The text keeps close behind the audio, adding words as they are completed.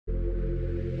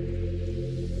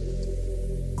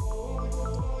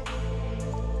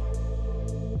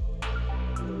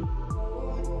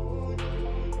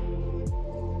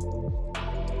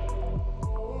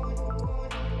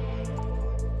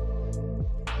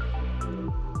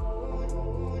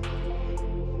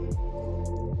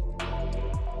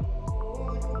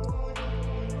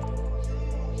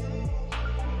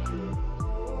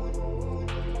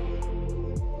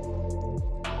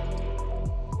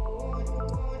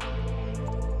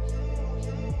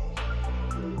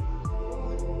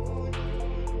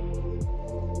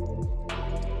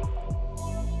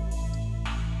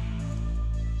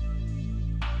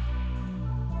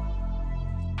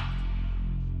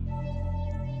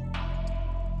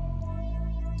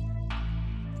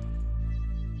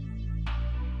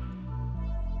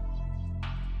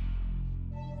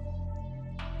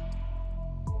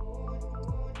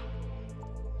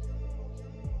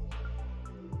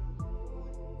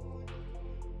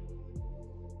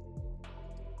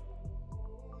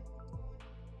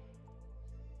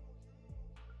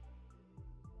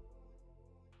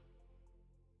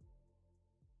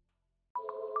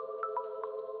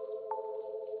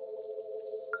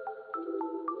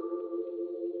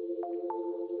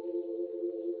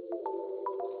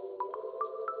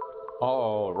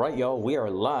All right, y'all, we are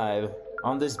live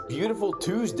on this beautiful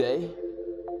Tuesday.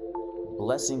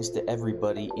 Blessings to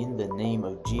everybody in the name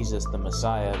of Jesus, the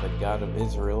Messiah, the God of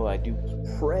Israel. I do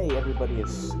pray everybody is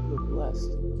super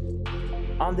blessed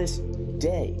on this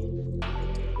day.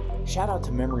 Shout out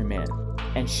to Memory Man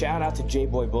and shout out to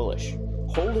J-Boy Bullish,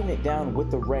 holding it down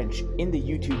with the wrench in the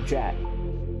YouTube chat.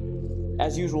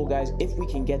 As usual, guys, if we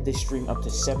can get this stream up to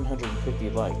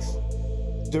 750 likes,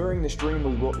 during the stream,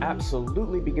 we will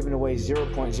absolutely be giving away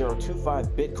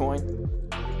 0.025 Bitcoin.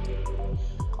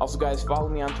 Also, guys, follow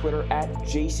me on Twitter at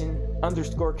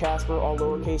Jason_Casper, all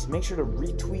lowercase. Make sure to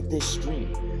retweet this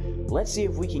stream. Let's see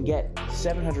if we can get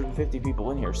 750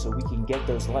 people in here so we can get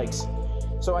those likes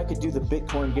so I could do the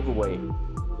Bitcoin giveaway.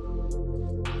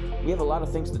 We have a lot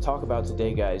of things to talk about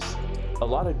today, guys. A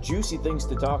lot of juicy things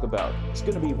to talk about. It's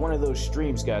going to be one of those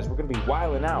streams, guys. We're going to be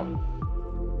wilding out.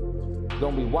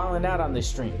 Gonna be wilding out on this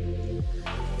stream.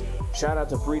 Shout out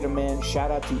to Freedom Man, shout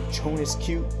out to Jonas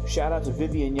Cute, shout out to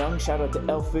Vivian Young, shout out to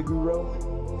El Figuro,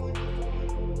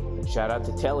 shout out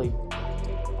to Telly,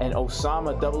 and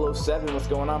Osama 007. What's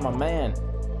going on, my man?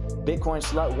 Bitcoin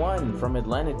Slut 1 from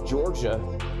Atlanta, Georgia.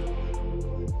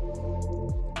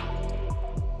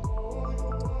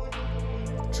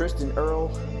 Tristan Earl,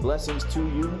 blessings to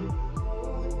you.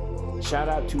 Shout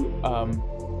out to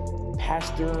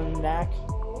Pasternak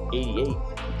 88,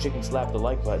 chicken slap the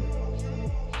like button.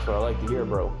 That's what I like to hear,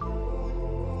 bro.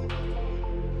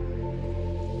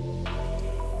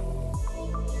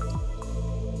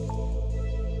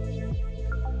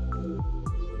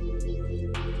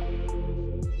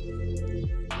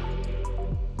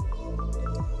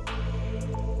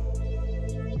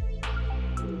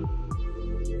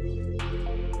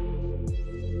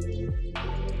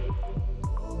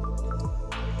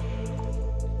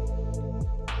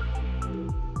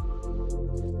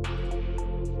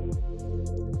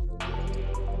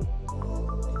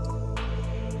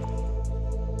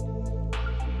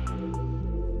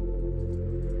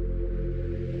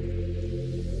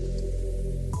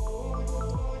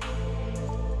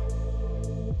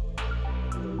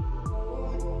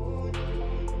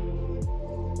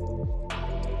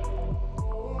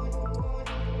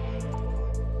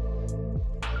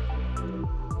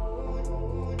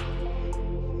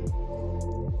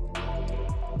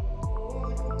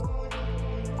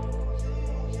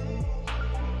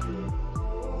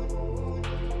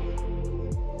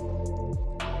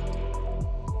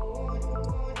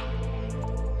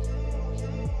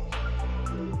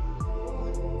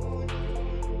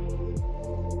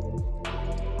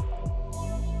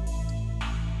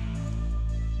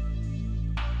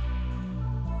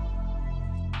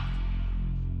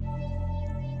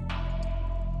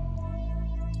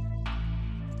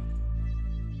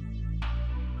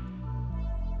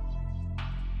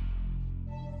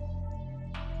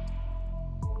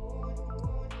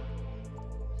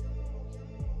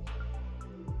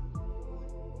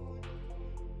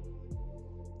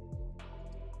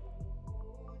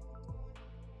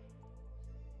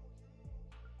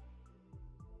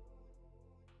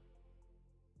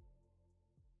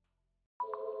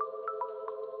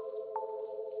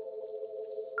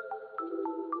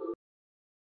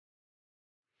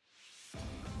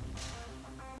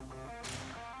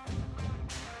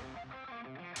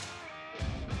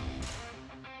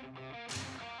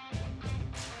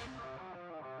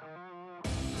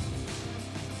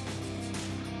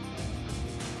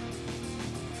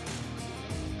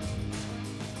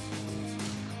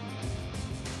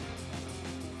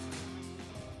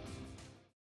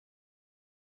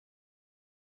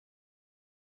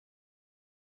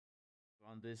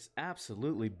 On this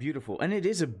absolutely beautiful, and it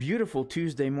is a beautiful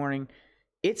Tuesday morning.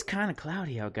 It's kind of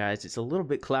cloudy out, guys. It's a little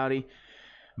bit cloudy,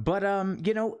 but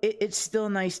you know, it's still a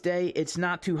nice day. It's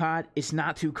not too hot, it's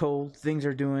not too cold. Things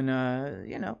are doing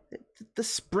you know, the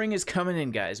spring is coming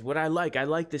in, guys. What I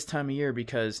like this time of year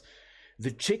because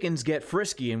the chickens get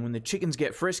frisky, and when the chickens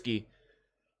get frisky,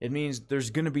 it means there's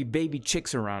gonna be baby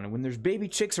chicks around, and when there's baby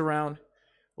chicks around,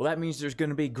 well, that means there's going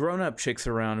to be grown-up chicks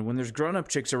around. And when there's grown-up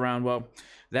chicks around, well,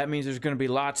 that means there's going to be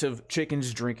lots of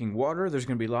chickens drinking water. There's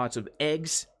going to be lots of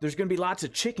eggs. There's going to be lots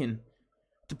of chicken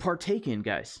to partake in,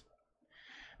 guys.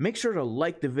 Make sure to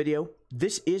like the video.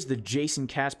 This is the Jason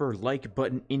Casper like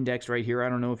button index right here. I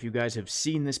don't know if you guys have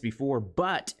seen this before,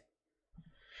 but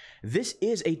this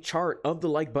is a chart of the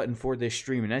like button for this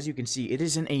stream, and as you can see, it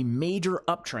is in a major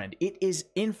uptrend. It is,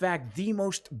 in fact, the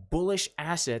most bullish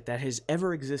asset that has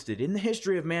ever existed in the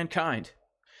history of mankind.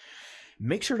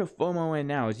 Make sure to FOMO in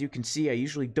now. As you can see, I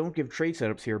usually don't give trade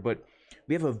setups here, but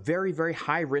we have a very, very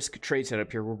high risk trade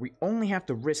setup here where we only have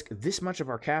to risk this much of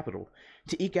our capital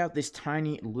to eke out this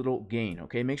tiny little gain,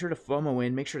 okay? Make sure to FOMO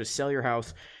in, make sure to sell your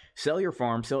house, sell your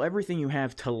farm, sell everything you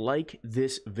have to like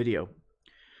this video.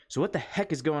 So what the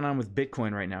heck is going on with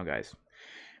Bitcoin right now, guys?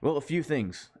 Well, a few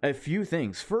things.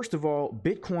 First of all,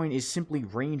 Bitcoin is simply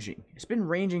ranging. It's been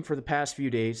ranging for the past few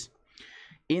days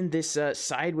in this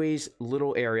sideways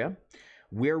little area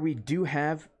where we do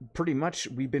have pretty much,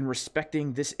 we've been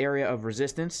respecting this area of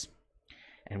resistance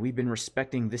and we've been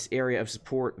respecting this area of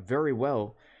support very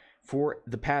well for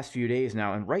the past few days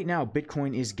now. And right now,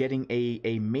 Bitcoin is getting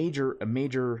a major,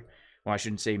 well, I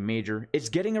shouldn't say major, it's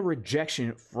getting a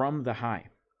rejection from the high.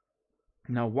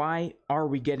 Now, why are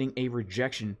we getting a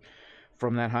rejection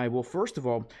from that high? Well, first of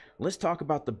all, let's talk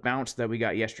about the bounce that we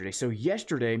got yesterday. So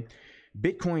yesterday,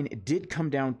 Bitcoin did come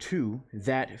down to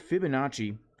that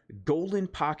Fibonacci golden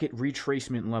pocket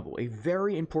retracement level, a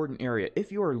very important area.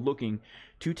 If you are looking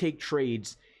to take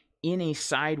trades in a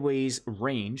sideways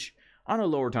range on a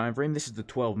lower time frame, this is the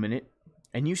 12-minute,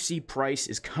 and you see price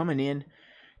is coming in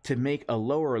to make a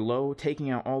lower low, taking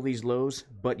out all these lows,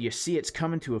 but you see it's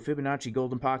coming to a Fibonacci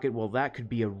golden pocket, well, that could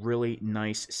be a really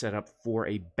nice setup for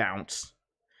a bounce.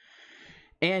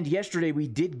 And yesterday, we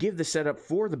did give the setup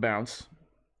for the bounce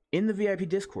in the VIP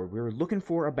Discord. We were looking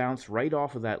for a bounce right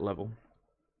off of that level.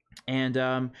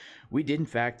 And we did, in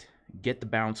fact, get the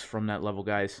bounce from that level,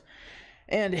 guys.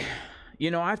 And,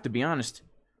 you know, I have to be honest.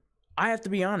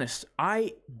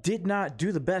 I did not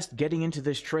do the best getting into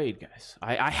this trade, guys.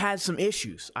 I had some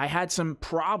issues. I had some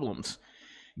problems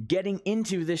getting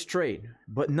into this trade.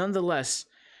 But nonetheless,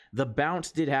 the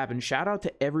bounce did happen. Shout out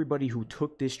to everybody who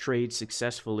took this trade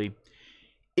successfully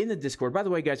in the Discord. By the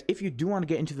way, guys, if you do want to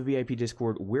get into the VIP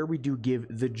Discord, where we do give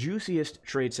the juiciest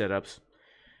trade setups,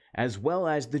 as well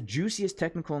as the juiciest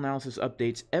technical analysis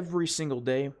updates every single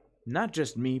day, not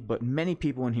just me, but many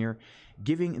people in here,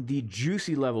 giving the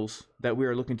juicy levels that we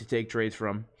are looking to take trades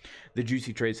from, the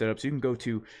juicy trade setups. You can go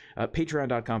to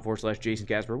patreon.com/Jason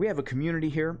Casper. We have a community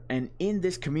here, and in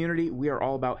this community, we are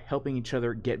all about helping each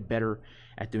other get better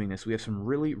at doing this. We have some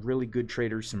really, really good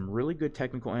traders, some really good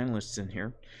technical analysts in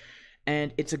here,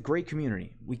 and it's a great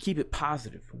community. We keep it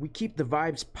positive. We keep the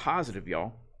vibes positive,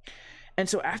 y'all. And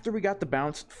so after we got the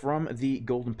bounce from the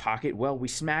golden pocket, well, we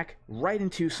smack right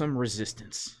into some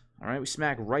resistance. All right, we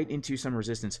smack right into some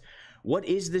resistance. What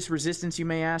is this resistance, you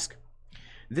may ask?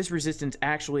 This resistance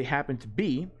actually happened to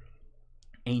be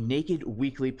a naked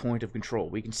weekly point of control.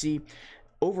 We can see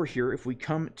over here, if we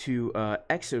come to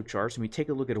Exocharts and we take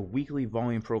a look at a weekly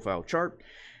volume profile chart,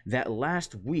 that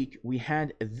last week we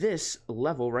had this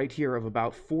level right here of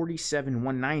about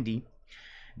 47,190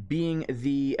 being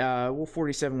the, well,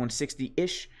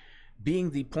 47,160-ish,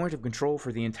 being the point of control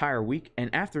for the entire week.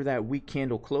 And after that week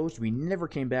candle closed, we never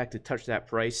came back to touch that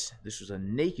price. This was a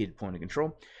naked point of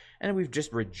control, and we've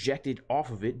just rejected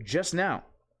off of it just now.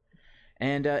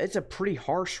 And it's a pretty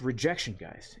harsh rejection,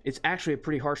 guys. It's actually a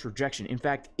pretty harsh rejection. In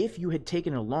fact, if you had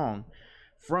taken a long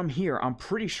from here, I'm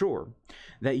pretty sure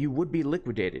that you would be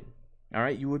liquidated. All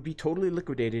right, you would be totally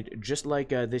liquidated, just like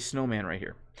this snowman right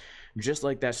here, just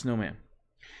like that snowman.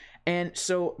 And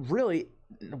so really,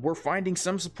 we're finding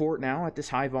some support now at this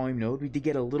high volume node. We did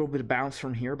get a little bit of bounce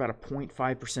from here, about a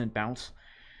 0.5% bounce.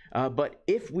 But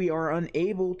if we are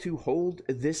unable to hold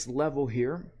this level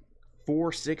here,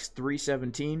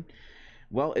 46317,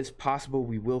 well, it's possible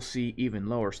we will see even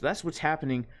lower. So that's what's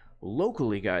happening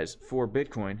locally, guys, for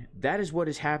Bitcoin. That is what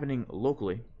is happening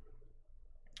locally.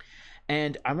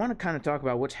 And I want to kind of talk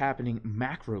about what's happening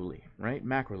macroly, right?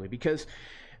 Macroly, because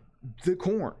the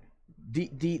corn,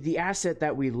 the asset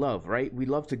that we love, right? We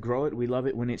love to grow it. We love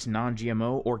it when it's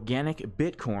non-GMO. Organic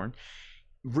Bitcoin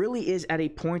really is at a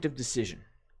point of decision,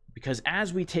 because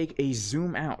as we take a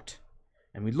zoom out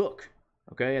and we look,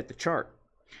 okay, at the chart,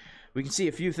 we can see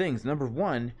a few things. Number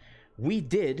one, we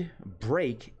did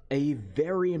break a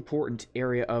very important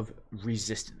area of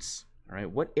resistance. All right,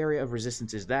 what area of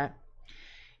resistance is that?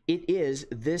 It is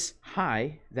this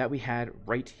high that we had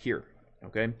right here.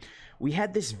 Okay, we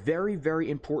had this very, very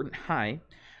important high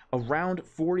around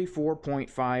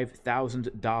 $44.5 thousand.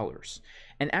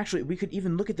 And actually, we could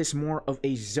even look at this more of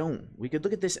a zone. We could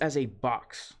look at this as a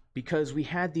box, because we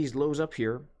had these lows up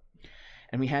here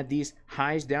and we had these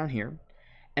highs down here.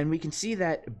 And we can see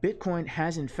that Bitcoin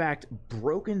has in fact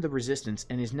broken the resistance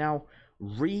and is now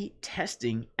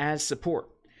retesting as support.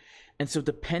 And so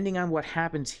depending on what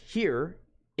happens here,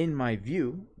 in my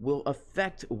view, will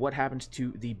affect what happens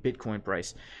to the Bitcoin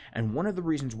price. And one of the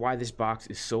reasons why this box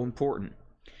is so important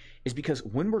is because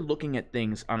when we're looking at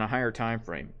things on a higher time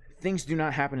frame, things do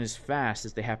not happen as fast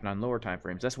as they happen on lower time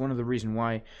frames. That's one of the reasons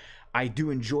why I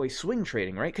do enjoy swing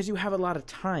trading, right? Because you have a lot of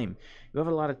time. You have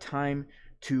a lot of time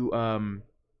to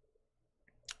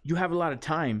you have a lot of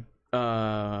time.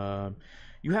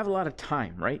 You have a lot of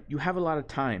time, right? You have a lot of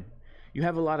time. You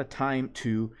have a lot of time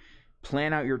to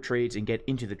plan out your trades and get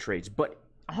into the trades. But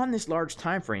on this large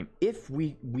time frame, if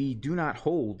we do not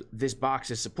hold this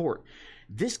box as support,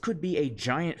 this could be a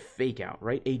giant fake out,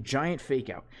 right? A giant fake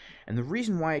out. And the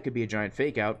reason why it could be a giant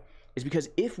fake out is because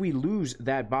if we lose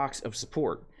that box of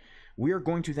support, we are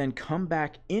going to then come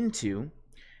back into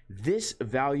this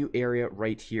value area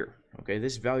right here. Okay,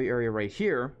 this value area right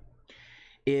here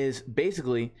is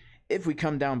basically, if we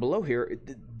come down below here,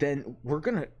 then we're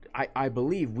gonna, I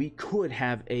believe we could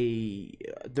have a,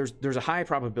 there's a high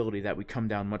probability that we come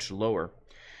down much lower,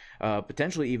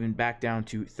 potentially even back down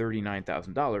to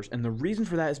 $39,000. And the reason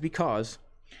for that is because,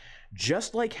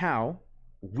 just like how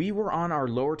we were on our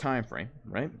lower time frame,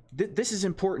 right? This is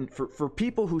important for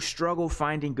people who struggle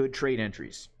finding good trade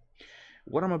entries.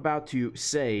 What I'm about to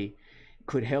say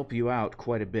could help you out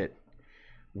quite a bit.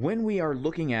 When we are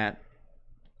looking at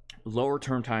lower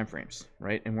term time frames,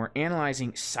 right, and we're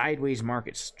analyzing sideways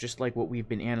markets, just like what we've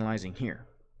been analyzing here,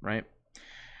 right,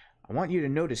 I want you to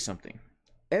notice something.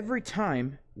 Every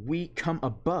time we come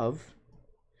above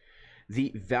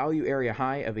the value area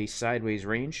high of a sideways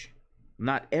range,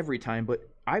 not every time, but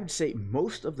I would say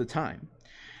most of the time,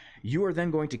 you are then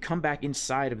going to come back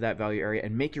inside of that value area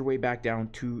and make your way back down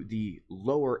to the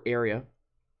lower area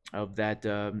of that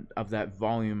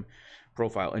volume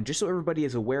profile. And just so everybody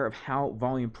is aware of how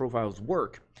volume profiles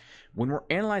work, when we're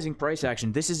analyzing price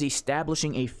action, this is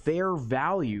establishing a fair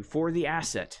value for the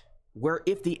asset, where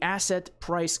if the asset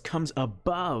price comes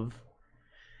above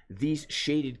these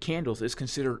shaded candles, it's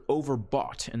considered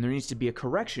overbought, and there needs to be a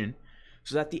correction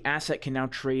so that the asset can now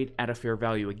trade at a fair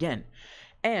value again.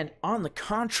 And on the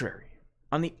contrary,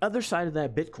 on the other side of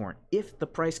that Bitcoin, if the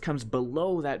price comes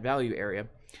below that value area,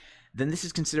 then this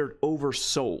is considered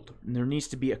oversold, and there needs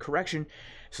to be a correction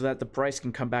so that the price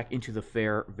can come back into the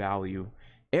fair value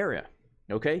area.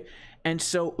 Okay, and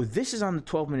so this is on the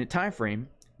 12-minute time frame.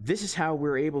 This is how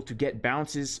we're able to get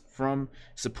bounces from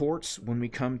supports when we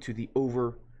come to the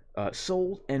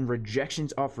oversold, and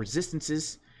rejections off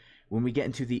resistances when we get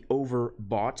into the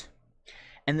overbought.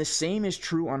 And the same is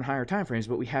true on higher time frames,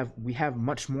 but we have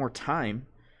much more time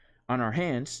on our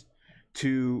hands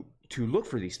to look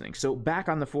for these things. So back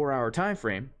on the 4-hour time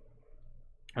frame,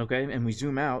 okay, and we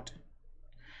zoom out,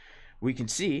 we can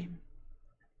see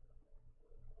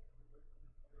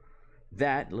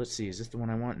that, let's see, is this the one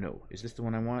I want? No. Is this the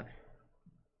one I want?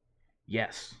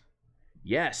 Yes.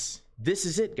 Yes. This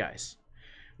is it, guys.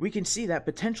 We can see that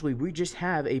potentially we just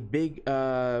have a big,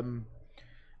 taking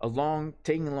a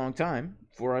long time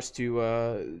for us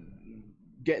to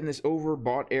get in this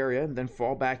overbought area and then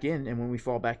fall back in. And when we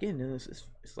fall back in,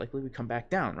 it's likely we come back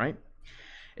down, right?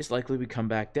 It's likely we come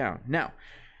back down. Now,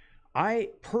 I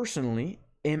personally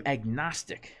am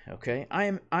agnostic, okay? I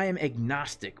am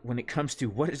agnostic when it comes to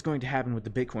what is going to happen with the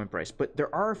Bitcoin price, but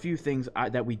there are a few things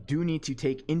that we do need to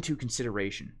take into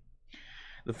consideration.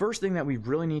 The first thing that we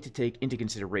really need to take into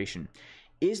consideration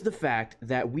is the fact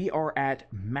that we are at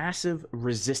massive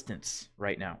resistance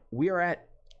right now. We are at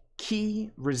key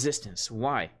resistance.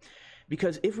 Why?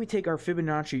 Because if we take our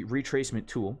Fibonacci retracement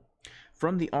tool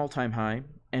from the all-time high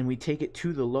and we take it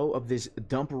to the low of this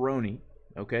dumperoni,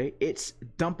 okay, it's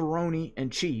dumperoni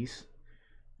and cheese,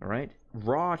 all right,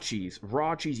 raw cheese.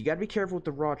 You got to be careful with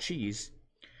the raw cheese,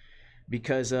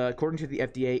 because according to the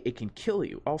FDA, it can kill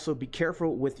you. Also, be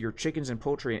careful with your chickens and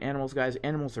poultry and animals, guys.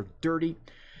 Animals are dirty.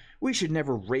 We should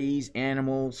never raise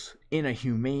animals in a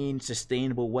humane,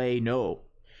 sustainable way. No,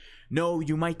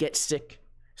 you might get sick.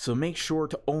 So make sure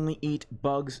to only eat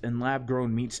bugs and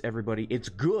lab-grown meats, everybody. It's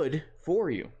good for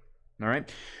you. All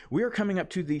right. We are coming up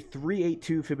to the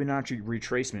 382 Fibonacci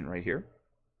retracement right here.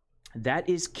 That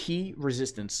is key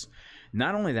resistance.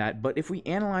 Not only that, but if we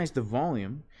analyze the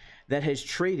volume that has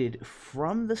traded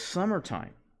from the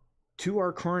summertime to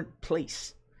our current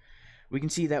place, we can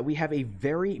see that we have a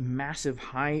very massive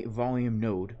high volume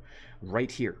node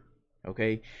right here.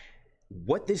 Okay.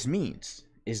 What this means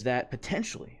is that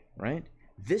potentially, right,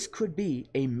 this could be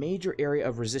a major area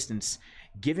of resistance,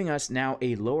 giving us now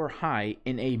a lower high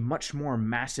in a much more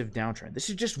massive downtrend. This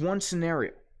is just one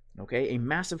scenario, okay? A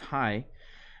massive high,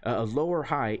 a lower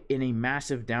high in a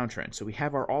massive downtrend. So we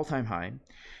have our all-time high,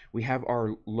 we have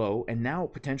our low, and now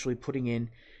potentially putting in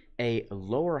a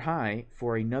lower high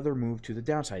for another move to the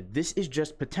downside. This is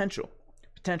just potential.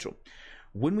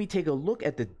 When we take a look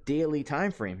at the daily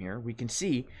time frame here, we can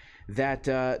see that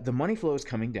the money flow is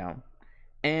coming down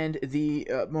and the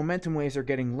momentum waves are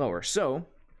getting lower. So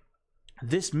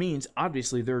this means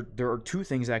obviously there are two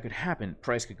things that could happen.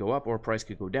 Price could go up or price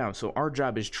could go down. So our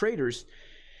job as traders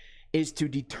is to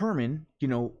determine, you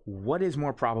know, what is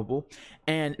more probable,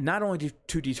 and not only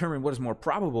to determine what is more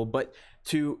probable, but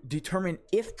to determine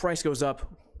if price goes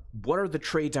up, what are the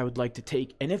trades I would like to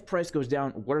take, and if price goes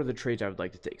down, what are the trades I would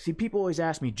like to take. See, people always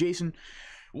ask me, Jason,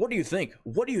 what do you think?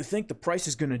 What do you think the price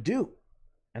is going to do?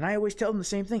 And I always tell them the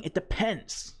same thing. It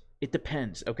depends. It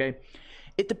depends, okay?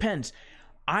 It depends.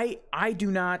 I do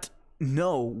not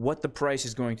know what the price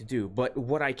is going to do, but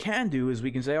what I can do is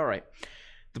we can say, all right,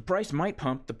 the price might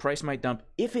pump, the price might dump.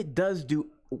 If it does do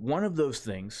one of those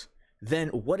things, then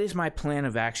what is my plan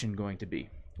of action going to be?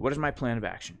 What is my plan of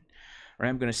action? All right,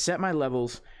 I'm going to set my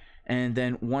levels, and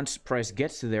then once price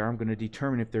gets to there, I'm going to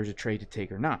determine if there's a trade to take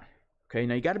or not. Okay,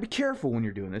 now you got to be careful when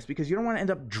you're doing this, because you don't want to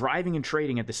end up driving and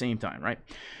trading at the same time, right?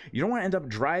 You don't want to end up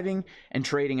driving and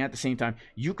trading at the same time.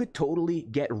 You could totally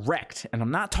get wrecked. And I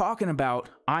am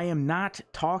not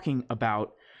talking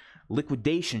about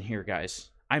liquidation here, guys.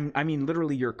 I mean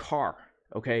literally your car,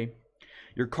 okay?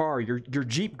 Your car, your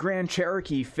Jeep Grand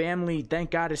Cherokee family, thank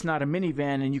God it's not a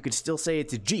minivan and you could still say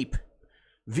it's a Jeep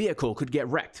vehicle, could get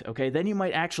wrecked, okay? Then you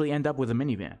might actually end up with a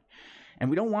minivan. And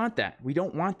we don't want that. We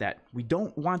don't want that. We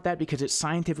don't want that because it's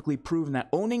scientifically proven that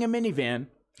owning a minivan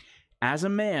as a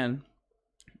man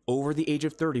over the age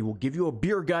of 30 will give you a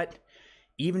beer gut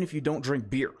even if you don't drink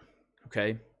beer,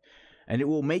 okay? And it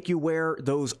will make you wear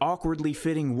those awkwardly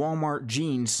fitting Walmart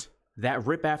jeans that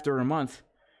rip after a month,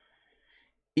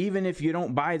 even if you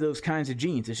don't buy those kinds of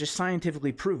jeans. It's just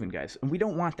scientifically proven, guys, and we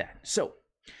don't want that. So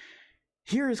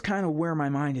here is kind of where my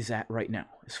mind is at right now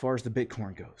as far as the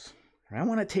Bitcoin goes. I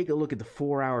want to take a look at the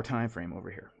 4-hour time frame over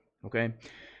here, okay?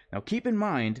 Now keep in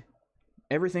mind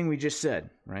everything we just said,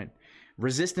 right?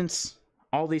 Resistance,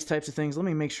 all these types of things. Let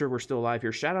me make sure we're still alive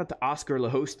here. Shout out to Oscar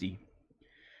Lahosti,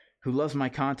 who loves my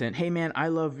content. Hey man, I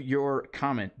love your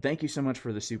comment. Thank you so much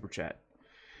for the super chat.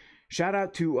 Shout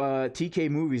out to TK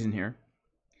Movies in here.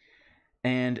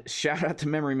 And shout out to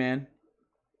Memory Man.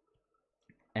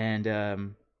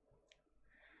 And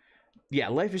yeah,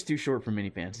 life is too short for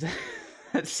minivans.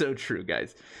 That's so true,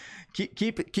 guys.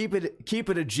 Keep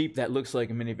it a Jeep that looks like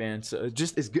a minivan. So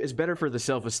just it's better for the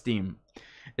self-esteem.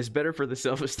 It's better for the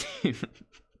self-esteem,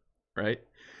 right?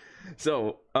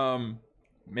 So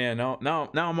man, now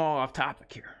I'm all off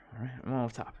topic here. All right, I'm all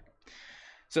off topic.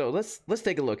 So let's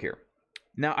take a look here.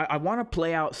 Now, I want to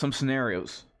play out some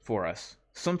scenarios for us,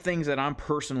 some things that I'm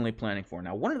personally planning for.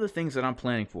 Now, one of the things that I'm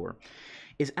planning for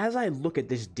is as I look at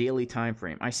this daily time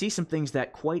frame, I see some things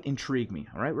that quite intrigue me.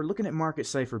 All right, we're looking at market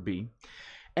Cipher B,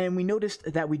 and we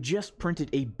noticed that we just printed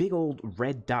a big old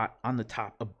red dot on the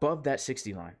top above that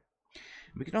 60 line.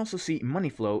 We can also see money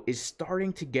flow is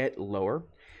starting to get lower,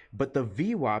 but the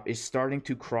VWAP is starting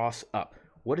to cross up.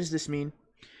 What does this mean?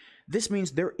 This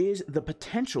means there is the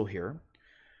potential here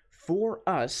for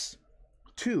us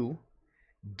to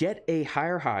get a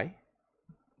higher high,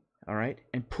 all right,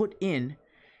 and put in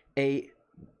a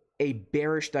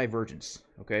bearish divergence,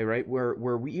 okay, right,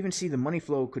 where we even see the money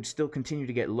flow could still continue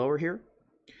to get lower here,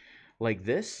 like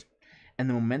this, and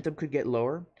the momentum could get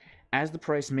lower as the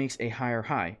price makes a higher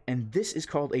high, and this is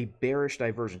called a bearish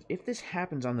divergence. If this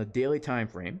happens on the daily time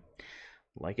frame,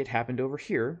 like it happened over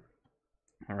here,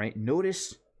 all right,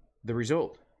 notice the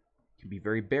result. It can be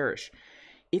very bearish.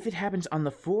 If it happens on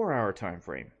the 4-hour time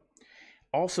frame,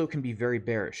 also can be very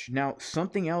bearish. Now,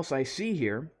 something else I see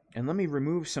here, and let me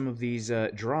remove some of these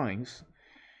drawings.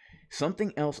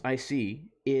 Something else I see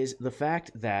is the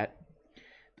fact that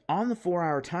on the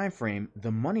 4-hour time frame,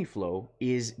 the money flow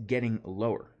is getting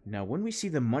lower. Now, when we see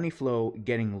the money flow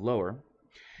getting lower,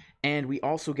 and we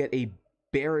also get a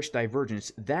bearish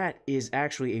divergence, that is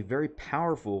actually a very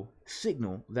powerful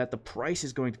signal that the price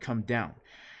is going to come down.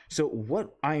 So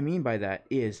what I mean by that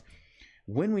is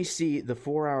when we see the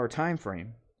 4-hour time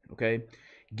frame, okay,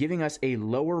 giving us a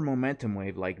lower momentum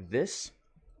wave like this,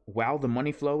 while the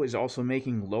money flow is also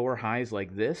making lower highs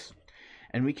like this,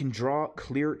 and we can draw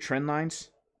clear trend lines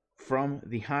from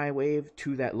the high wave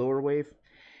to that lower wave,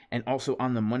 and also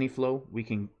on the money flow, we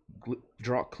can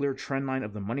draw a clear trend line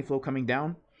of the money flow coming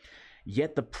down,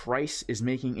 yet the price is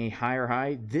making a higher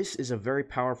high. This is a very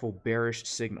powerful bearish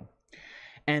signal.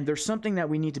 And there's something that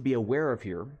we need to be aware of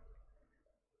here,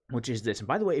 which is this. And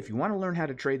by the way, if you want to learn how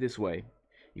to trade this way,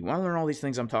 you want to learn all these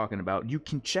things I'm talking about, you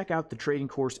can check out the trading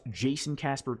course,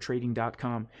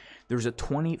 jasoncaspertrading.com. There's a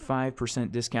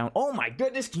 25% discount. Oh my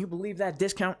goodness, can you believe that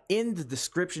discount in the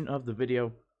description of the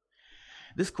video?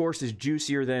 This course is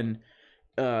juicier than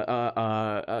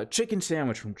a chicken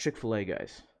sandwich from Chick-fil-A,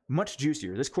 guys. Much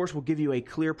juicier. This course will give you a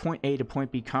clear point A to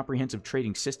point B comprehensive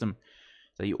trading system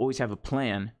so you always have a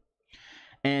plan.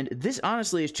 And this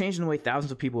honestly is changing the way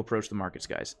thousands of people approach the markets,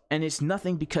 guys. And it's not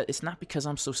because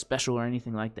I'm so special or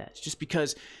anything like that. It's just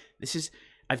because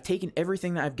I've taken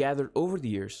everything that I've gathered over the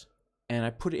years and I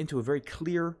put it into a very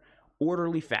clear,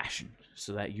 orderly fashion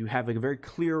so that you have a very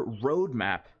clear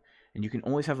roadmap and you can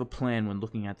always have a plan when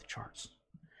looking at the charts.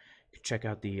 You can check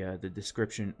out the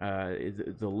description,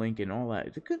 the link and all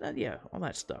that. Yeah, all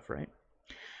that stuff, right?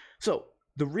 So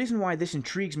the reason why this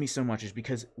intrigues me so much is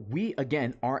because we,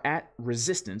 again, are at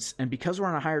resistance, and because we're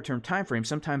on a higher term time frame,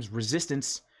 sometimes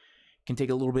resistance can take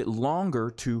a little bit longer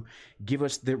to give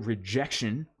us the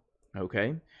rejection,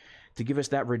 okay? To give us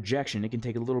that rejection, it can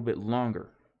take a little bit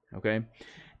longer, okay?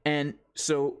 And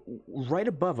so right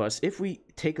above us, if we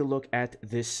take a look at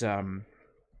this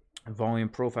volume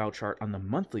profile chart on the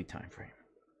monthly time frame,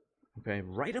 okay,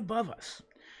 right above us,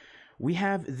 we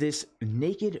have this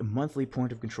naked monthly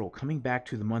point of control coming back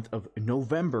to the month of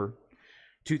November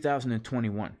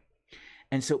 2021.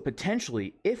 And so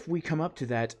potentially, if we come up to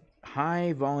that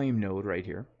high volume node right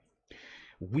here,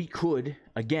 we could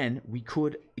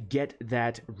get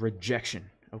that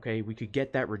rejection, okay? We could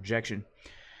get that rejection.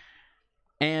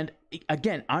 And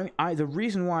again, the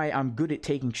reason why I'm good at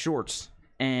taking shorts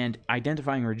and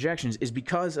identifying rejections is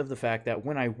because of the fact that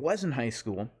when I was in high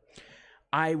school,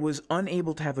 I was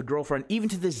unable to have a girlfriend. Even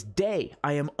to this day,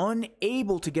 I am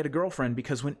unable to get a girlfriend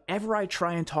because whenever I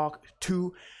try and talk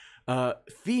to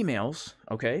females,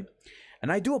 okay,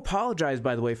 and I do apologize,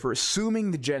 by the way, for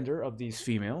assuming the gender of these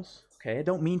females, okay, I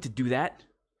don't mean to do that,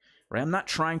 right? I'm not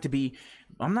trying to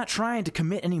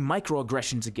commit any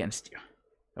microaggressions against you,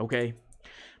 okay?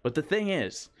 But the thing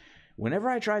is, whenever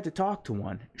I tried to talk to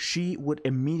one, she would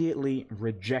immediately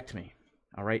reject me,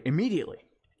 all right, immediately.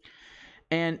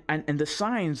 And the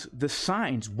signs,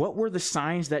 what were the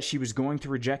signs that she was going to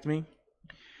reject me?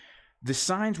 The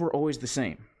signs were always the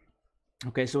same.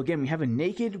 Okay, so again, we have a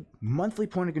naked monthly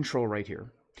point of control right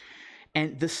here.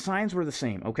 And the signs were the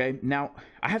same, okay? Now,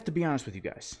 I have to be honest with you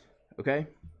guys, okay?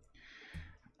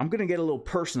 I'm going to get a little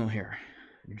personal here.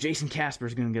 Jason Casper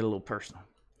is going to get a little personal,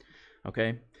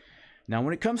 okay? Now,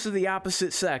 when it comes to the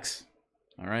opposite sex,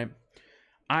 all right,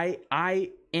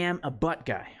 I am a butt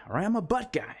guy, all right? I'm a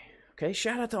butt guy. Okay,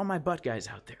 shout out to all my butt guys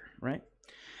out there, right?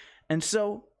 And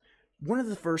so, one of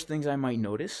the first things I might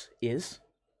notice is,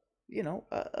 you know,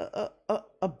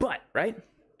 a butt, right?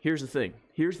 Here's the thing.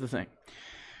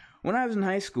 When I was in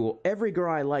high school, every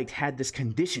girl I liked had this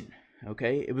condition,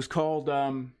 okay? It was called,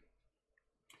 but,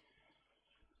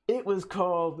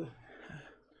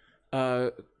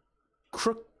 I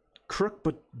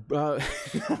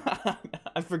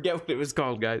forget what it was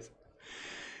called, guys.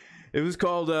 It was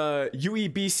called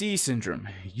UEBC syndrome.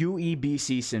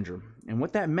 UEBC syndrome. And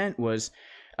what that meant was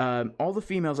all the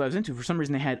females I was into, for some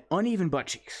reason, they had uneven butt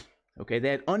cheeks. Okay, they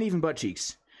had uneven butt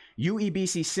cheeks.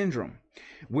 UEBC syndrome,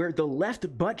 where the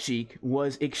left butt cheek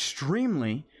was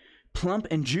extremely plump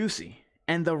and juicy,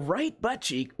 and the right butt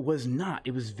cheek was not.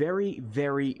 It was very,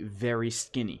 very, very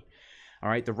skinny. All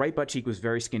right, the right butt cheek was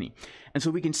very skinny. And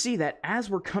so we can see that as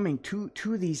we're coming to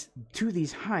these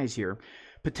highs here,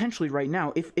 potentially right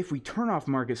now, if we turn off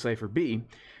Market Cipher B,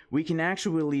 we can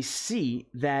actually see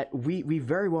that we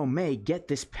very well may get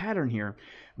this pattern here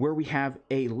where we have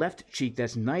a left cheek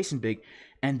that's nice and big,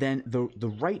 and then the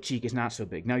right cheek is not so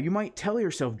big. Now, you might tell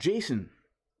yourself, Jason,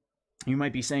 you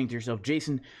might be saying to yourself,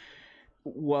 Jason,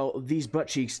 well, these butt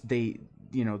cheeks, they're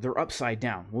upside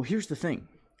down. Well, here's the thing,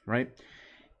 right?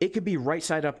 It could be right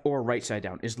side up or right side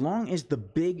down, as long as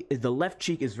the left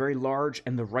cheek is very large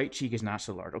and the right cheek is not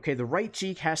so large. Okay, the right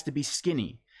cheek has to be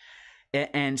skinny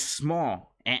and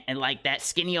small, and like that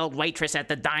skinny old waitress at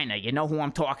the diner. You know who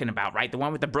I'm talking about, right? The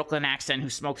one with the Brooklyn accent who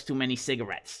smokes too many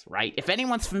cigarettes, right? If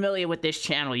anyone's familiar with this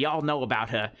channel, y'all know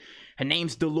about her. Her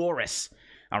name's Dolores.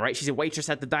 All right, she's a waitress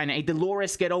at the diner. Hey,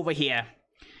 Dolores, get over here.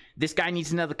 This guy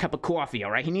needs another cup of coffee.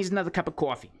 All right, he needs another cup of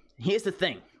coffee. Here's the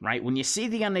thing, right? When you see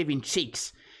the uneven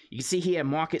cheeks, you can see here,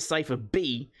 Market Cipher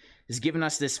B is giving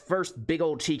us this first big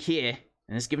old cheek here,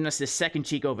 and it's giving us this second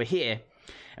cheek over here,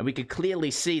 and we could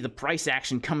clearly see the price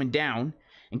action coming down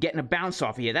and getting a bounce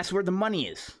off here. That's where the money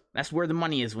is. That's where the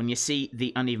money is when you see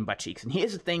the uneven butt cheeks. And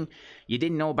here's the thing you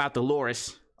didn't know about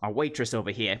Dolores, our waitress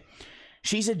over here.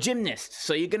 She's a gymnast,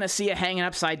 so you're going to see her hanging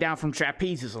upside down from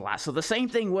trapezes a lot. So the same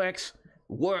thing works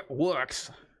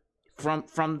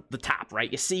from the top,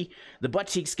 right? You see the butt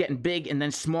cheeks getting big and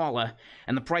then smaller,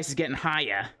 and the price is getting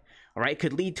higher. All right, it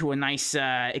could lead to a nice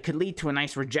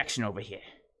rejection over here,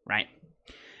 right?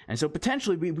 And so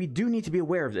potentially we do need to be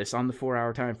aware of this on the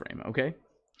 4-hour time frame, okay?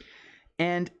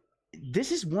 And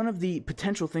this is one of the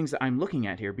potential things that I'm looking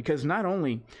at here, because not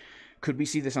only could we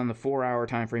see this on the 4-hour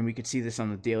time frame, we could see this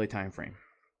on the daily time frame.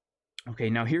 Okay,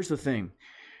 now here's the thing.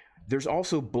 There's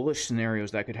also bullish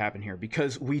scenarios that could happen here,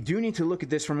 because we do need to look at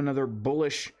this from another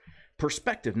bullish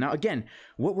perspective. Now, again,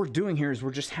 what we're doing here is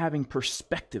we're just having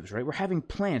perspectives, right? We're having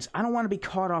plans. I don't want to be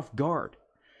caught off guard,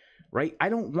 right? I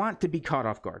don't want to be caught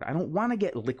off guard. I don't want to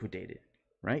get liquidated,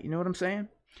 right? You know what I'm saying?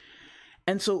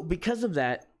 And so because of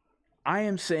that, I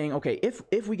am saying, okay,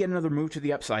 if we get another move to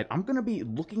the upside, I'm going to be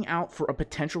looking out for a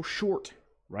potential short,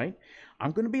 right?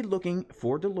 I'm going to be looking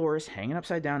for Dolores hanging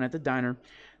upside down at the diner,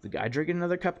 the guy drinking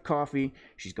another cup of coffee,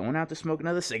 she's going out to smoke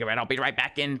another cigarette. I'll be right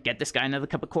back in, get this guy another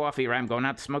cup of coffee, right? I'm going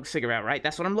out to smoke a cigarette, right?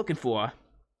 That's what I'm looking for.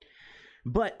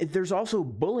 But there's also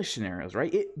bullish scenarios,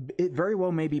 right? It very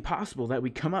well may be possible that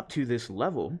we come up to this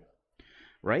level,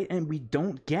 right? And we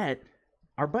don't get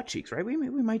our butt cheeks, right? We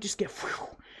might just get,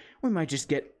 we might just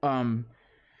get,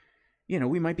 you know,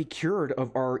 we might be cured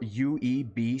of our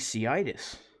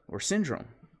UEBCitis or syndrome,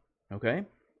 okay?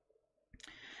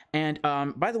 And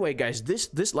by the way, guys,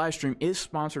 this live stream is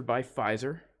sponsored by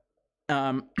Pfizer.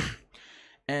 And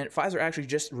Pfizer actually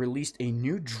just released a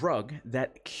new drug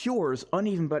that cures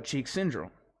uneven butt cheek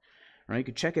syndrome. Right? You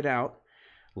can check it out.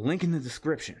 Link in the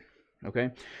description.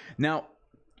 Okay. Now,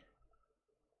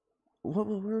 where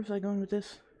was I going with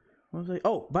this? What was I?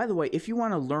 Oh, by the way, if you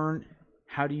want to learn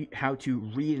how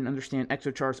to read and understand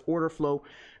Exocharts, Orderflow,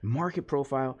 market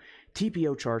profile,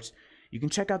 TPO charts, you can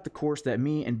check out the course that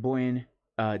me and Boyan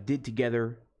did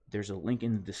together. There's a link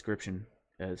in the description.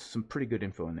 Some pretty good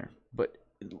info in there. But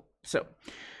so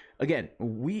again,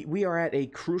 we are at a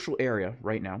crucial area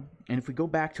right now, and if we go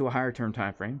back to a higher term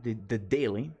time frame, the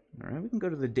daily, all right, we can go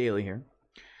to the daily here,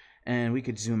 and we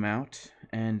could zoom out,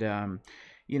 and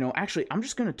you know, actually, I'm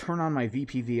just going to turn on my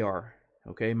VPVR,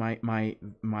 okay, my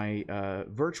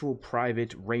virtual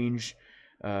private range,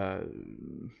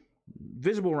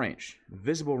 visible range,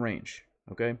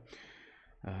 okay.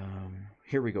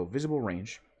 Here we go, visible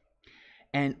range.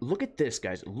 And look at this,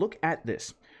 guys. Look at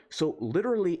this. So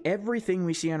literally everything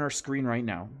we see on our screen right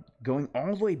now, going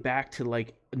all the way back to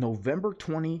like November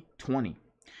 2020,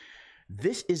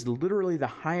 this is literally the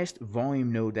highest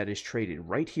volume node that is traded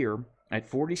right here at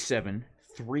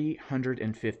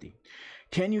 47,350.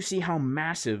 Can you see how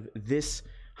massive this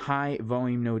high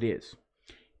volume node is?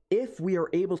 If we are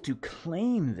able to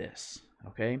claim this,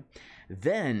 okay,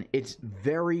 then it's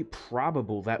very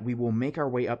probable that we will make our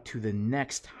way up to the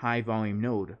next high volume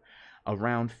node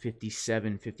around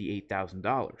 $57,000,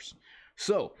 $58,000.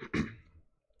 So,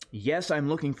 yes, I'm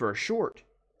looking for a short,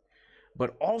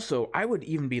 but also I would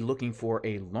even be looking for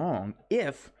a long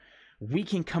if we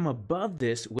can come above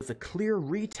this with a clear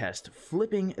retest,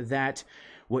 flipping that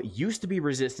what used to be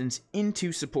resistance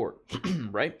into support,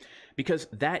 right? Because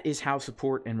that is how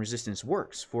support and resistance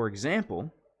works. For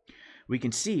example, we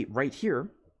can see right here,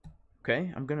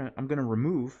 okay, I'm gonna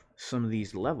remove some of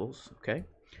these levels, okay?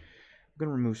 I'm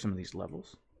gonna remove some of these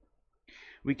levels.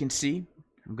 We can see,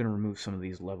 I'm gonna remove some of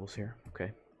these levels here, okay?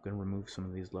 I'm gonna remove some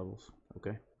of these levels,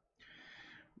 okay?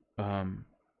 Hang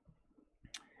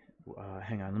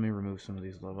on, let me remove some of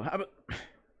these levels. How about,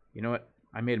 you know what?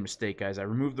 I made a mistake, guys. I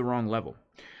removed the wrong level.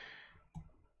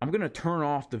 I'm gonna turn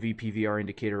off the VPVR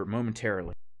indicator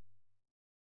momentarily.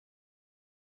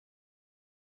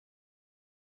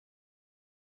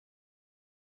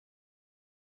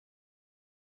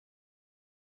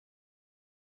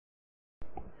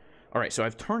 All right, so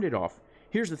I've turned it off.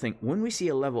 Here's the thing. When we see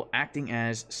a level acting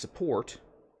as support,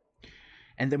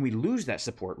 and then we lose that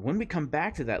support, when we come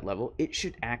back to that level, it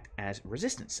should act as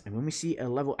resistance. And when we see a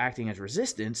level acting as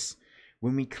resistance,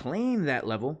 when we claim that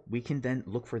level, we can then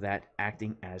look for that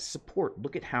acting as support.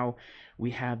 Look at how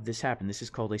we have this happen. This is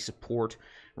called a support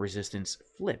resistance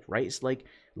flip, right? It's like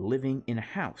living in a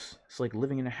house. It's like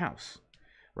living in a house,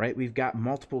 right? We've got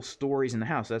multiple stories in the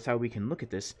house. That's how we can look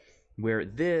at this, where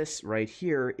this right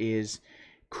here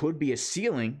could be a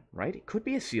ceiling, right? It could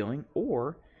be a ceiling,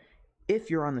 or if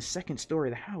you're on the second story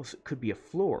of the house, it could be a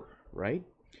floor, right?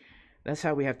 That's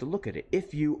how we have to look at it.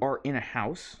 If you are in a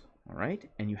house, all right,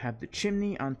 and you have the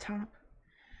chimney on top,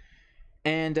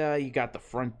 and you got the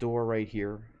front door right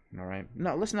here, all right?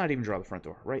 No, let's not even draw the front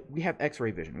door, right? We have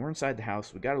x-ray vision. We're inside the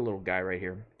house. We got a little guy right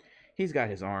here. He's got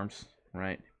his arms,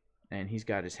 right? And he's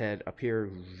got his head up here.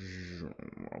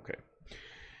 Okay.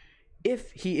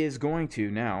 If he is going to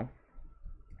now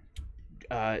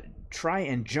try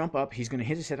and jump up, he's going to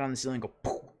hit his head on the ceiling, go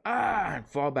poof, and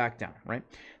fall back down, right?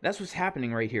 That's what's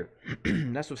happening right here.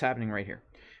 That's what's happening right here,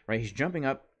 right? He's jumping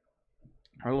up.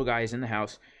 Our little guy is in the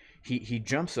house. He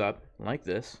jumps up like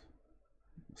this.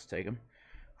 Let's take him.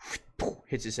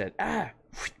 Hits his head.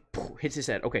 Hits his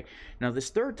head. Okay, now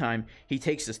this third time, he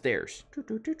takes the stairs.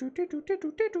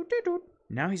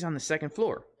 Now he's on the second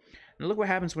floor. And look what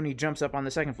happens when he jumps up on the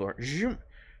second floor. Zoom,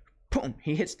 boom,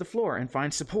 he hits the floor and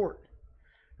finds support,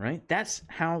 right? That's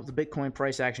how the Bitcoin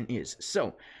price action is.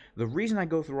 So the reason I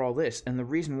go through all this, and the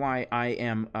reason why I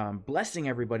am blessing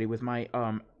everybody with my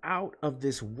out of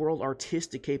this world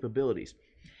artistic capabilities,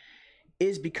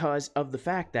 is because of the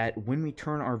fact that when we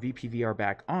turn our VPVR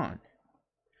back on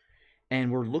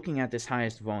and we're looking at this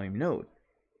highest volume node,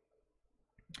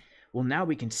 well, now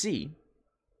we can see,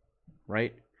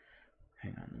 right?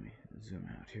 Hang on, let me zoom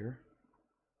out here.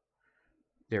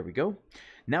 There we go.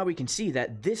 Now we can see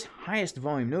that this highest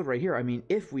volume node right here, I mean,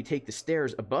 if we take the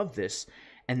stairs above this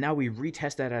and now we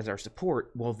retest that as our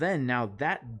support, well, then now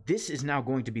this is now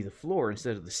going to be the floor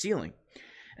instead of the ceiling.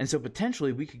 And so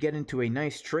potentially we could get into a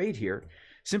nice trade here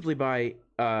simply by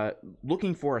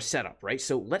looking for a setup, right?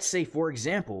 So let's say, for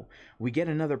example, we get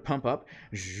another pump up,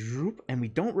 and we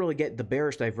don't really get the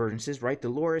bearish divergences, right?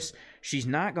 Dolores, she's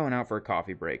not going out for a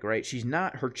coffee break, right? She's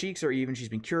not, her cheeks are even, she's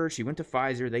been cured, she went to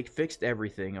Pfizer, they fixed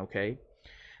everything, okay?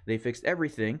 They fixed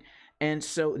everything. And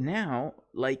so now,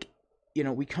 like, you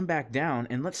know, we come back down,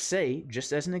 and let's say,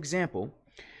 just as an example,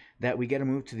 that we get a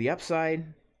move to the upside,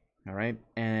 all right,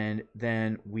 and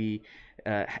then we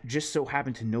just so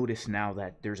happen to notice now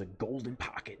that there's a golden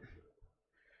pocket,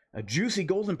 a juicy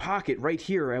golden pocket right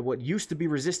here at what used to be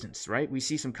resistance, right? We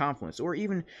see some confluence, or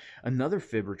even another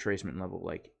fib retracement level,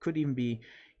 like could even be,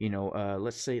 you know,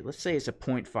 let's say it's a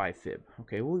 0.5 fib.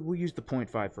 Okay, we'll use the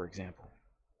 0.5 for example.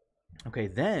 Okay,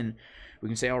 then we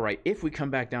can say, all right, if we come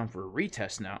back down for a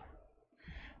retest now,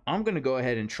 I'm going to go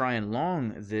ahead and try and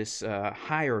long this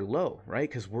higher low, right?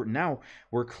 Because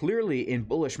we're clearly in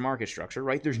bullish market structure,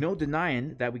 right? There's no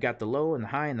denying that we got the low and the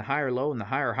high and the higher low and the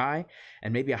higher high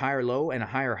and maybe a higher low and a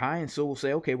higher high. And so we'll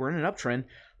say, okay, we're in an uptrend.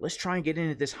 Let's try and get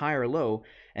in at this higher low.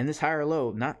 And this higher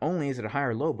low, not only is it a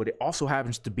higher low, but it also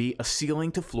happens to be a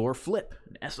ceiling to floor flip,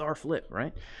 an SR flip,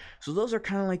 right? So those are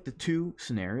kind of like the two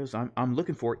scenarios I'm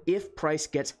looking for if price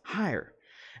gets higher.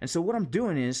 And so what I'm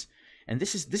doing is, and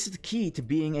this is the key to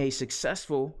being a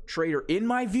successful trader, in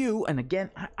my view. And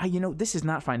again, you know, this is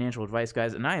not financial advice,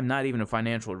 guys, and I am not even a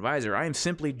financial advisor. I am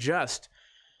simply just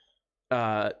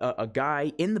a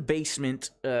guy in the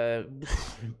basement.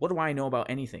 What do I know about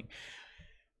anything?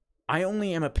 I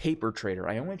only am a paper trader.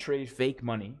 I only trade fake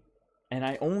money, and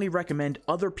I only recommend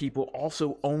other people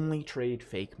also only trade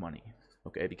fake money.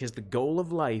 Okay, because the goal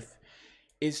of life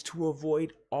is to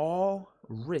avoid all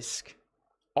risk.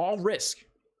 All risk.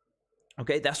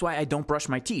 Okay, that's why I don't brush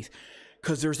my teeth,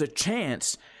 because there's a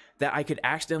chance that I could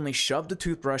accidentally shove the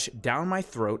toothbrush down my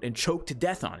throat and choke to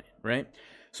death on it, right?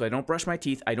 So I don't brush my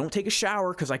teeth. I don't take a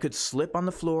shower because I could slip on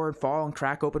the floor and fall and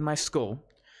crack open my skull,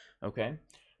 okay?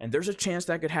 And there's a chance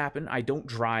that could happen. I don't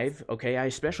drive, okay? I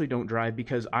especially don't drive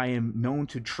because I am known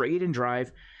to trade and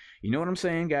drive. You know what I'm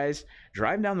saying, guys?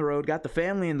 Driving down the road, got the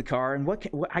family in the car, and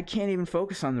I can't even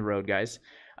focus on the road, guys.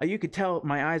 You could tell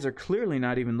my eyes are clearly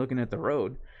not even looking at the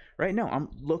road. Right now, I'm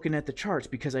looking at the charts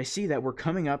because I see that we're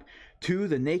coming up to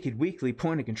the naked weekly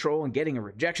point of control and getting a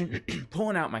rejection,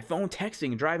 pulling out my phone, texting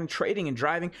and driving, trading and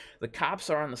driving. The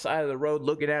cops are on the side of the road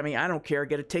looking at me. I don't care.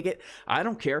 Get a ticket. I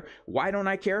don't care. Why don't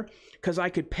I care? Because I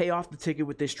could pay off the ticket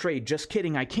with this trade. Just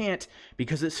kidding. I can't,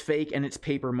 because it's fake and it's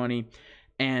paper money.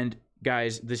 And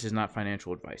guys, this is not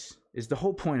financial advice. Is the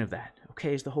whole point of that.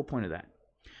 Okay, is the whole point of that.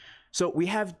 So we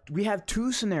have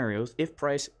two scenarios if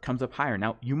price comes up higher.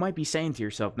 Now, you might be saying to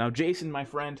yourself, now, Jason, my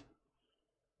friend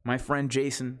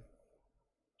Jason,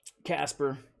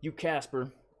 Casper,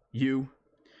 you,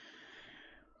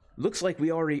 looks like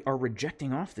we already are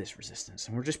rejecting off this resistance,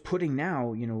 and we're just putting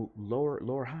now, you know,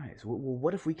 lower highs. Well,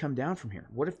 what if we come down from here?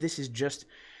 What if this is just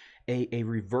a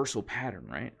reversal pattern,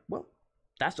 right? Well,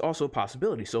 that's also a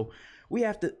possibility. So we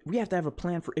have to have a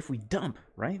plan for if we dump,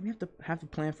 right? We have to have a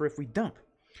plan for if we dump.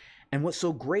 And what's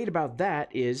so great about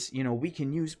that is, you know, we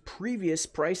can use previous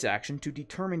price action to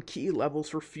determine key levels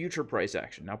for future price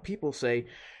action. Now, people say,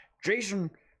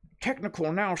 Jason, technical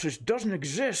analysis doesn't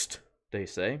exist, they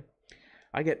say.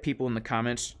 I get people in the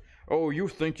comments, oh, you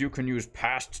think you can use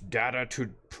past data to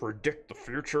predict the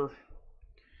future?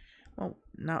 Well,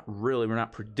 not really. We're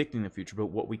not predicting the future, but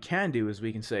what we can do is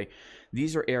we can say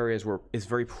these are areas where it's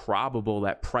very probable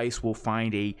that price will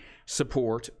find a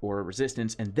support or a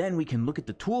resistance, and then we can look at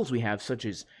the tools we have, such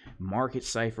as market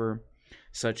Cipher,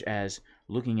 such as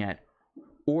looking at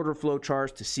order flow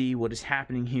charts to see what is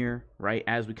happening here, right,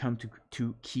 as we come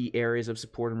to key areas of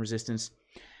support and resistance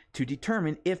to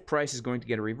determine if price is going to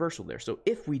get a reversal there. So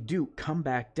if we do come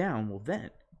back down, well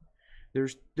then,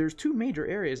 there's two major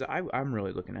areas I'm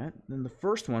really looking at. And the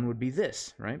first one would be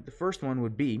this, right? The first one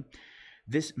would be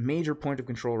this major point of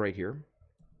control right here.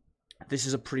 this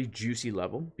is a pretty juicy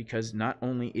level because not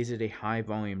only is it a high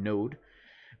volume node,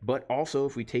 but also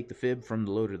if we take the fib from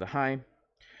the low to the high,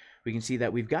 we can see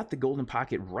that we've got the golden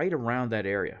pocket right around that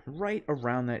area,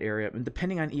 and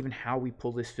depending on even how we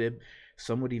pull this fib,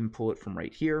 some would even pull it from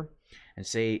right here and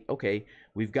say, okay,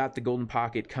 we've got the golden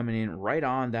pocket coming in right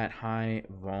on that high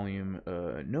volume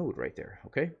node right there,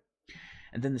 okay?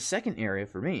 And then the second area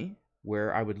for me,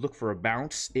 where I would look for a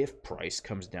bounce if price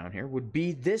comes down here, would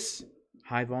be this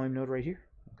high volume node right here,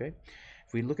 okay?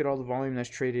 If we look at all the volume that's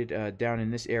traded down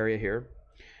in this area here,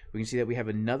 we can see that we have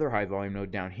another high volume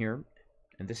node down here,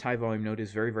 and this high volume node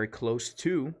is very, very close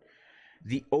to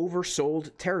the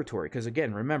oversold territory. Because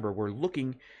again, remember, we're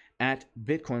looking at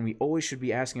Bitcoin. We always should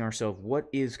be asking ourselves what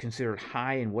is considered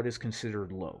high and what is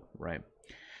considered low, right?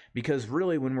 Because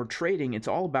really, when we're trading, it's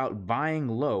all about buying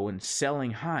low and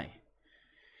selling high.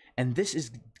 And this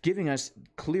is giving us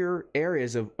clear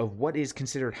areas of what is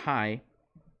considered high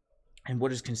and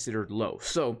what is considered low.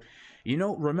 So, you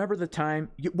know, remember the time,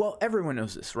 well, everyone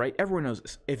knows this, right? Everyone knows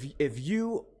this. If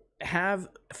you have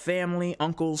family,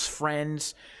 uncles,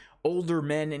 friends, older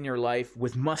men in your life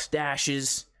with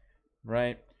mustaches,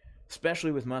 right?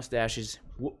 Especially with mustaches,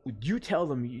 you tell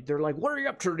them, they're like, what are you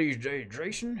up to these days,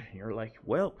 Jason? You're like,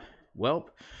 well,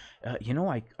 you know,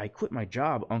 I quit my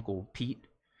job, Uncle Pete,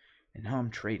 and now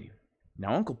I'm trading.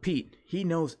 Now, Uncle Pete, he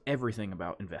knows everything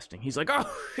about investing. He's like, oh,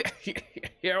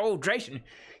 yeah, old Jason,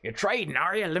 you're trading,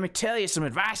 are you? Let me tell you some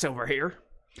advice over here.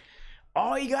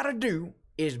 All you gotta do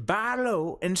is buy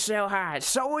low and sell high. It's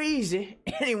so easy,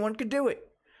 anyone could do it,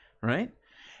 right?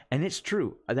 And it's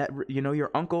true that, you know,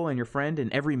 your uncle and your friend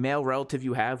and every male relative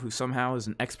you have who somehow is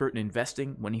an expert in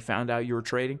investing when he found out you were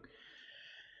trading,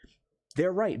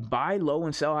 they're right. Buy low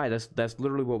and sell high. That's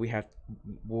literally what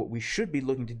we should be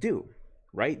looking to do,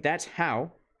 right? That's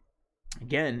how,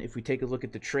 again, if we take a look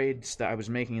at the trades that I was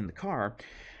making in the car,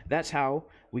 that's how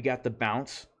we got the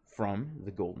bounce from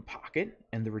the golden pocket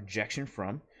and the rejection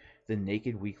from the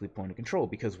naked weekly point of control,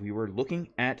 because we were looking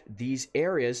at these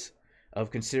areas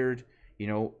of considered, you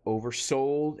know,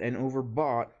 oversold and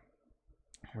overbought.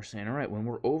 We're saying, all right, when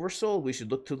we're oversold, we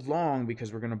should look to long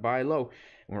because we're going to buy low.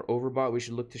 When we're overbought, we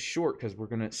should look to short because we're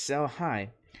going to sell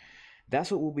high.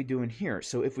 That's what we'll be doing here.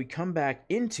 So if we come back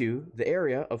into the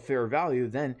area of fair value,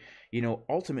 then, you know,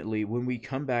 ultimately when we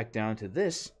come back down to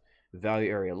this value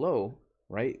area low,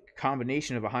 right,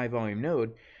 combination of a high volume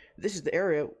node, this is the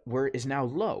area where it is now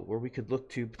low, where we could look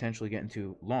to potentially get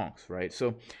into longs, right?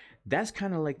 So that's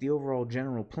kind of like the overall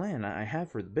general plan I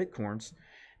have for the Bitcoins.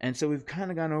 And so we've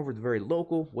kind of gone over the very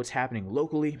local, what's happening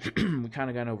locally. We kind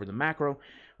of gone over the macro,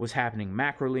 what's happening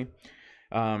macroly.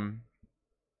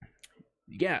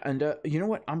 Yeah, and you know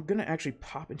what? I'm going to actually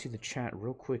pop into the chat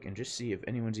real quick and just see if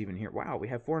anyone's even here. Wow, we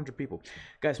have 400 people.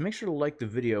 Guys, make sure to like the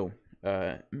video.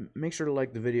 Make sure to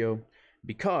like the video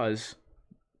because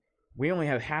we only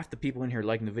have half the people in here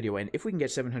liking the video. And if we can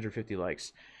get 750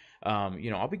 likes,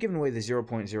 you know, I'll be giving away the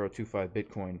 0.025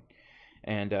 Bitcoin.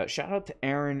 And shout out to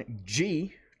Aaron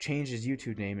G. Changed his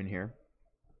YouTube name in here.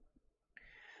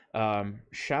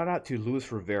 Shout out to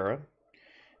Luis Rivera.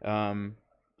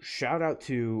 Shout out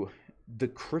to the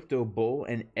Crypto Bull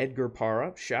and Edgar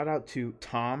Parra. Shout out to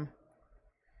Tom,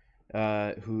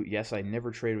 who, yes, I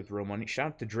never trade with real money. Shout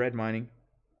out to Dread Mining.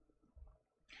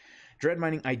 Dread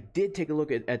Mining, I did take a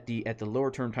look at the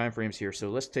lower term time frames here, so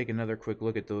let's take another quick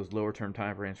look at those lower term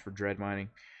time frames for Dread Mining.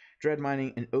 Dread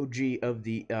Mining, an OG of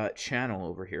the channel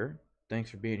over here. Thanks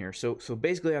for being here. So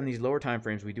basically on these lower time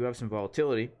frames, we do have some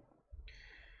volatility.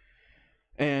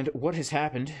 And what has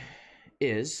happened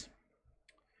is,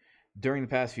 during the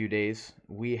past few days,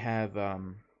 we have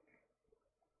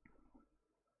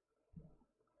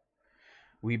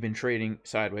we've been trading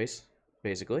sideways,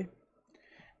 basically.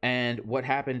 And what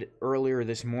happened earlier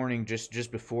this morning,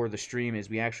 just before the stream, is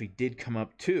we actually did come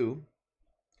up to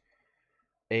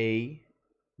a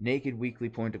naked weekly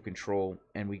point of control,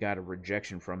 and we got a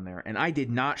rejection from there. And I did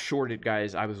not short it,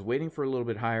 guys. I was waiting for a little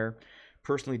bit higher.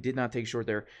 Personally, did not take short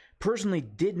there. Personally,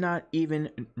 did not even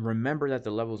remember that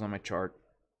the levels on my chart.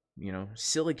 You know,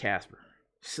 silly Casper.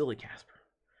 Silly Casper.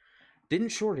 Didn't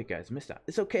short it, guys. Missed out.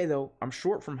 It's okay, though. I'm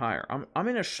short from higher. I'm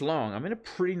in a schlong. I'm in a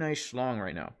pretty nice schlong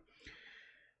right now.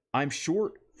 I'm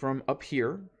short from up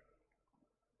here,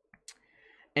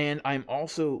 and I'm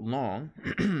also long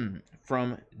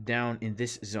from down in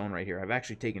this zone right here. I've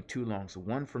actually taken two longs,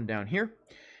 one from down here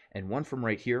and one from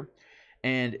right here.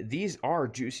 And these are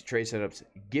juicy trade setups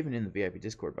given in the VIP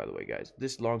Discord, by the way, guys.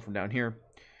 This long from down here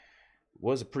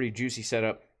was a pretty juicy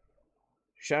setup.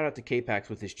 Shout out to K-Pax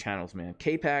with his channels, man.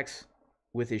 K-Pax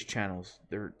with his channels.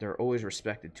 They're always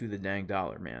respected to the dang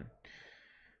dollar, man.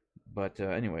 But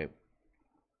anyway,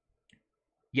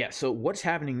 yeah, so what's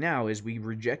happening now is we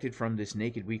rejected from this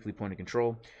naked weekly point of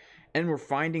control, and we're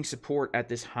finding support at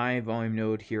this high volume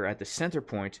node here at the center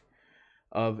point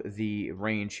of the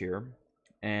range here.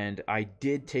 And I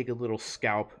did take a little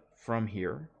scalp from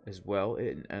here as well,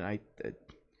 and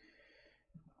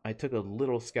I took a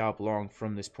little scalp long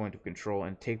from this point of control,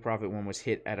 and take profit one was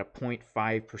hit at a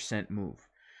 0.5% move,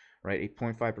 right? A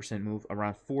 0.5% move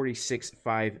around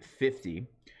 46,550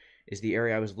 is the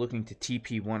area I was looking to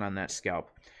TP1 on that scalp.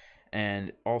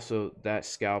 And also that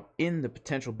scalp in the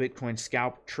potential Bitcoin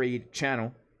scalp trade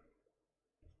channel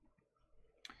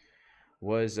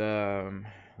was,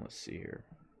 let's see here.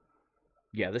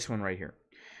 Yeah, this one right here,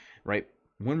 right?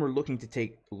 When we're looking to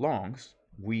take longs,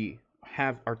 we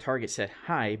have our target set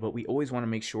high, but we always want to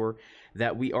make sure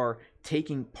that we are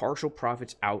taking partial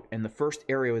profits out. And the first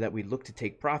area that we look to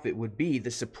take profit would be the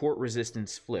support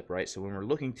resistance flip, right? So when we're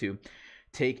looking to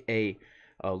take a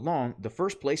long, the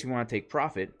first place we want to take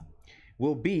profit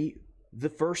will be the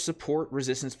first support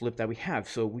resistance flip that we have.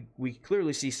 So we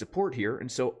clearly see support here, and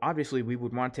so obviously we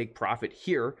would want to take profit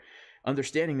here,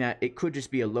 understanding that it could just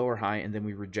be a lower high and then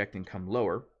we reject and come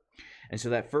lower. And so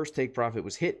that first take profit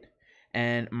was hit,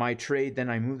 and my trade, then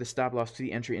I move the stop loss to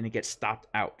the entry and it gets stopped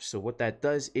out. So what that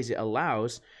does is it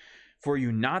allows for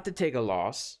you not to take a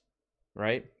loss,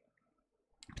 right?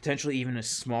 Potentially even a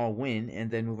small win, and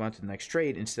then move on to the next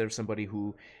trade, instead of somebody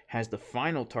who has the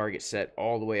final target set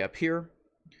all the way up here,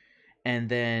 and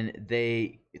then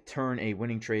they turn a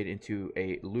winning trade into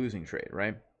a losing trade,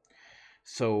 right?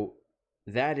 So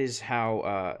that is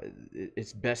how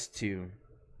it's best to,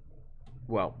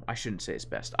 well, I shouldn't say it's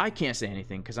best. I can't say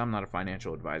anything because I'm not a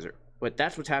financial advisor, but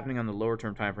that's what's happening on the lower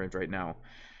term time frames right now,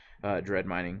 dread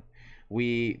mining.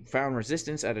 We found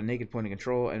resistance at a naked point of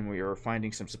control, and we are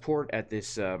finding some support at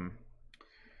this, well,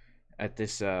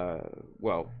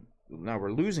 now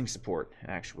we're losing support,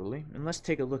 actually. And let's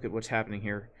take a look at what's happening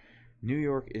here. New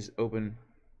York is open.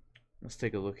 Let's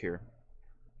take a look here.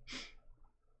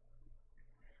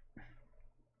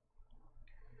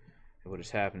 What is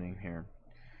happening here?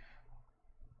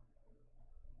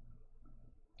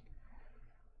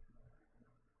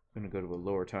 I'm going to go to a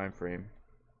lower time frame.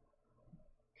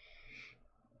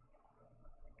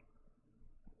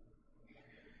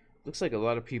 Looks like a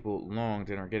lot of people longed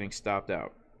and are getting stopped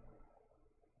out.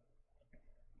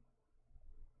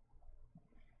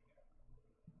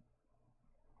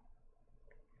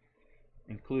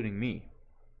 Including me.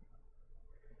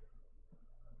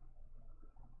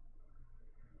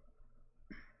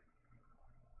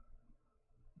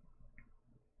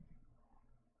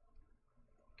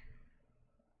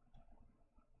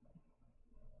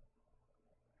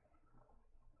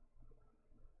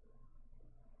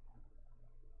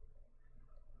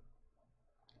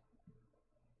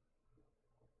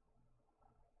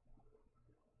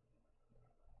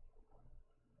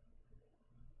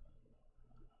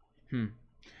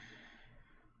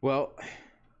 Well,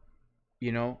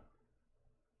 you know,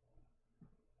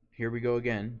 here we go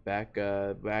again, back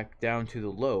down to the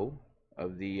low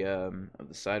of the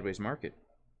sideways market.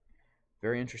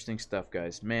 Very interesting stuff,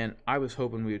 guys. Man, I was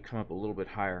hoping we would come up a little bit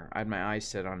higher. I had my eyes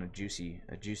set on a juicy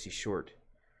short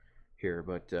here,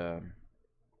 but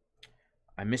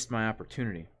I missed my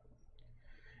opportunity,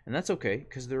 and that's okay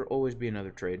because there'll always be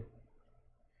another trade.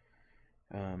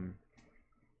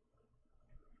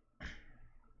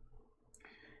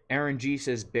 Aaron G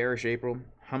says bearish April.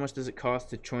 How much does it cost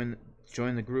to join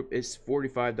the group? It's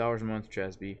 $45 a month,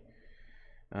 Chasby.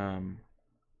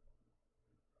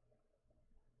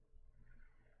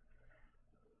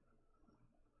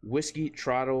 Whiskey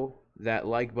Trottle that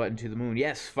like button to the moon.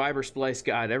 Yes, Fiber Splice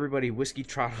God. Everybody whiskey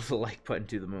trottle the like button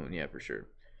to the moon. Yeah, for sure.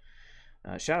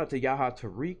 Shout out to Yaha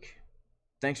Tariq.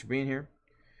 Thanks for being here.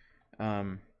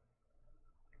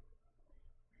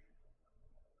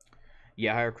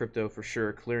 Yeah, higher crypto for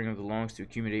sure. Clearing of the longs to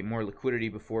accumulate more liquidity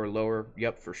before lower.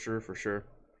 Yep, for sure, for sure.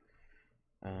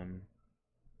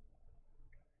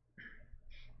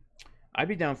 I'd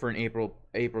be down for an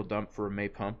April dump for a May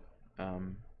pump.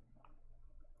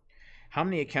 How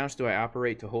many accounts do I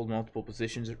operate to hold multiple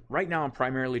positions? Right now, I'm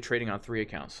primarily trading on 3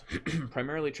 accounts.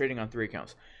 Primarily trading on 3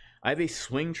 accounts. I have a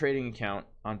swing trading account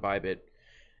on ByBit,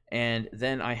 and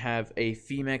then I have a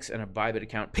PHEMEX and a ByBit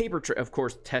account. Of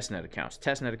course, testnet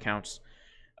accounts.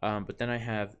 But then I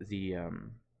have the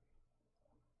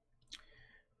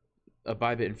a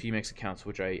ByBit and PHEMEX accounts,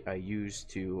 which I use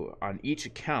to, on each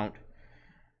account,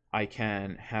 I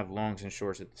can have longs and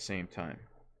shorts at the same time,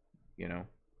 you know,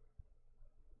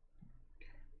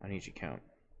 on each account.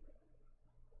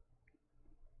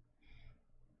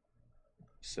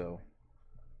 So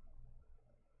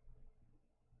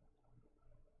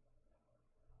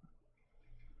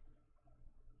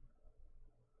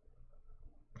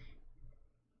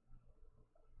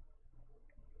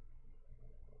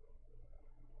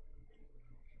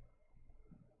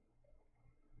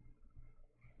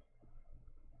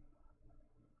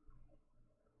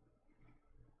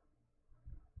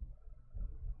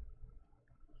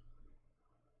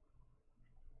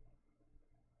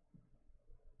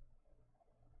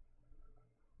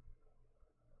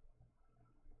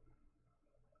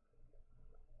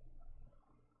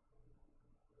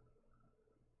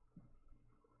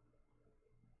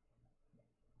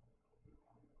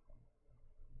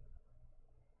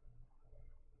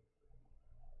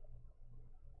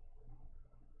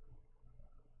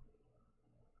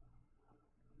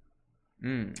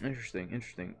Interesting,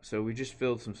 interesting. So we just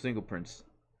filled some single prints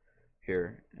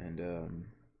here, and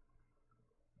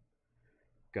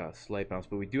got a slight bounce,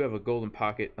 but we do have a golden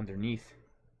pocket underneath,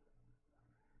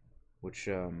 which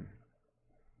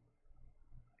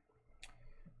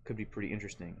could be pretty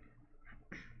interesting.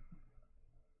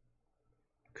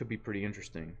 Could be pretty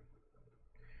interesting.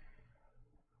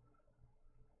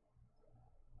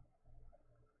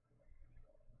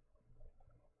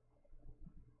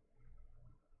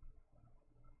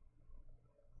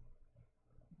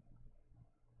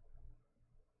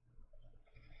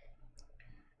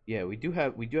 Yeah, we do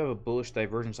have a bullish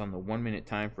divergence on the 1 minute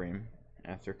time frame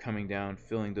after coming down,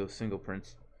 filling those single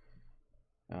prints.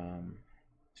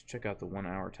 Let's check out the 1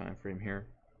 hour time frame here.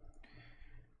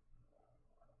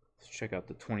 Let's check out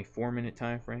the 24-minute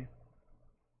time frame.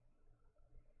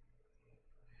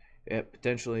 Yeah,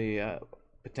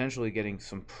 potentially getting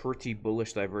some pretty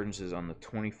bullish divergences on the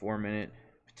 24-minute.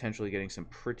 Potentially getting some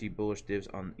pretty bullish divs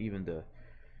on even the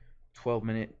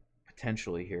 12-minute.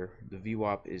 Potentially here. The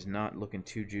VWAP is not looking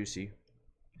too juicy.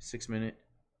 6 minute.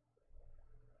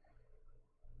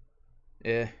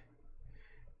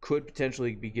 Could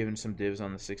potentially be given some divs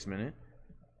on the 6 minute.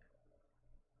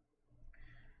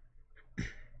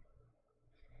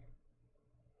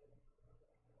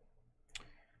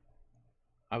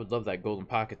 I would love that golden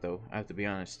pocket though, I have to be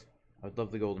honest. I would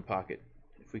love the golden pocket.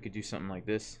 If we could do something like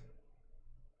this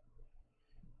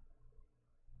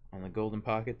on the golden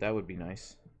pocket, that would be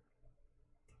nice.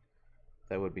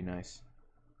 That would be nice.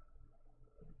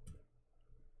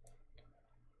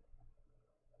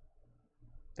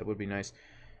 That would be nice.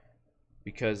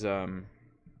 Because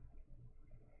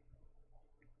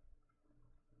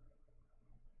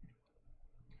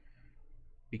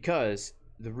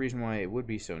the reason why it would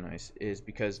be so nice is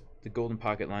because the golden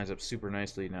pocket lines up super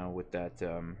nicely now with that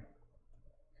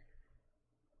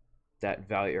that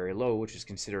value area low, which is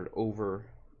considered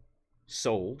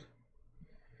oversold,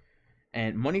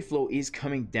 and money flow is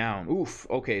coming down. Oof.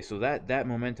 Okay, so that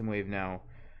momentum wave now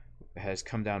has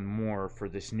come down more for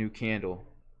this new candle.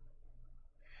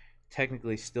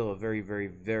 Technically still a very, very,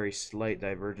 very slight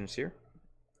divergence here.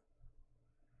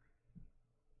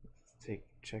 Let's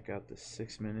check out the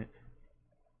 6 minute.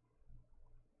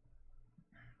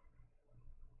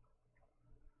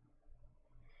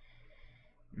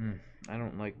 I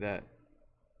don't like that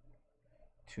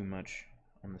too much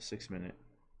on the 6 minute.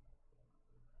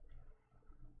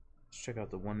 Let's check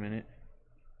out the 1 minute.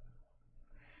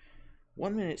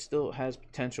 1 minute still has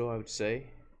potential, I would say,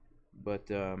 but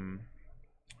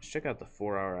let's check out the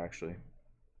 4 hour actually.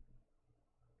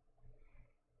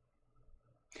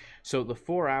 So the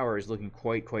 4 hour is looking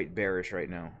quite bearish right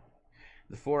now.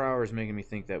 The 4 hour is making me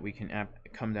think that we can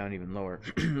come down even lower.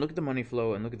 Look at the money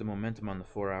flow and look at the momentum on the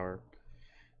 4 hour.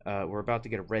 We're about to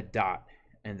get a red dot,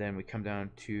 and then we come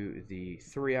down to the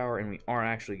 3 hour, and we are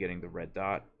actually getting the red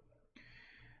dot.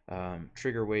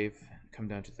 Trigger wave, come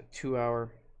down to the 2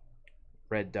 hour,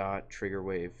 red dot, trigger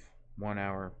wave, 1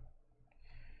 hour.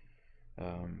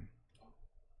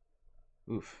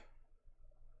 Oof.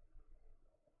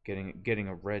 Getting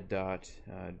a red dot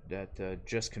that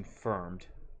just confirmed.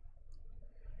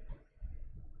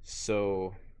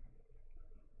 So,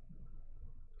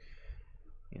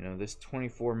 you know, this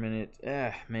 24 minute,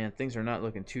 man, things are not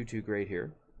looking too great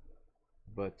here.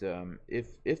 But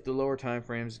if the lower time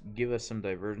frames give us some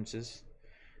divergences,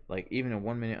 like even a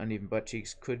 1 minute uneven butt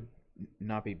cheeks could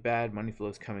not be bad. Money flow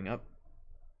is coming up.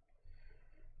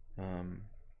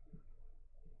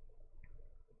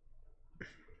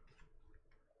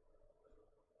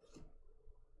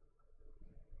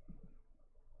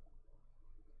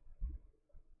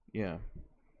 Yeah.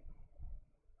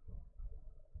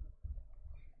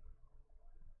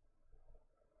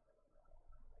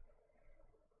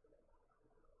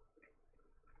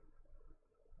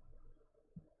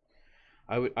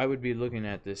 I would be looking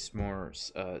at this more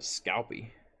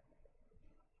scalpy.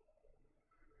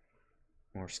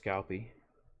 More scalpy.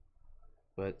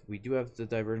 But we do have the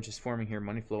divergences forming here,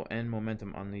 money flow and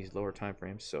momentum on these lower time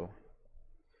frames, so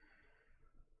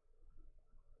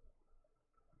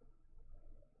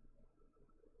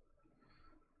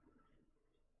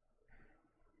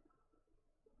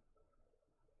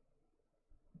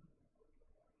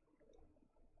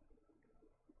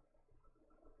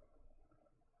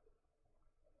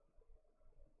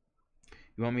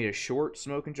you want me to short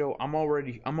Smoking Joe? I'm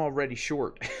already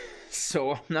short.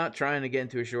 So I'm not trying to get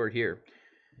into a short here.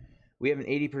 We have an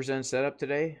 80% setup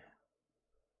today.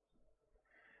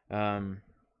 I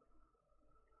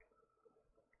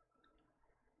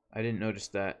didn't notice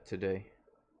that today.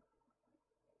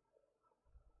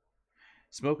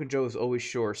 Smoke and Joe is always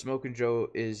sure. Smoke and Joe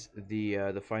is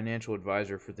the financial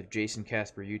advisor for the Jason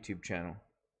Casper YouTube channel.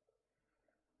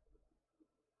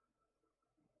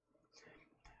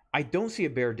 I don't see a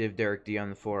bear div Derek D on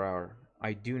the 4-hour.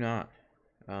 I do not.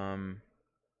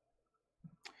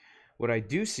 What I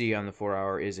do see on the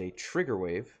 4-hour is a trigger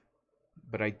wave,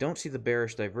 but I don't see the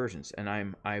bearish divergence. And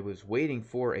I was waiting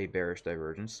for a bearish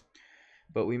divergence,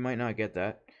 but we might not get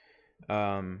that.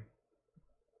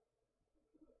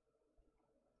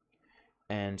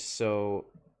 And so,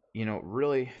 you know,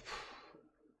 really,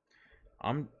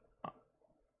 I'm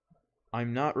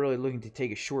not really looking to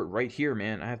take a short right here,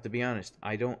 man. I have to be honest.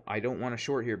 I don't want to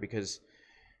short here because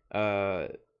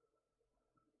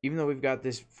even though we've got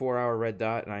this 4-hour red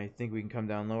dot and I think we can come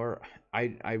down lower,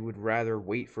 I would rather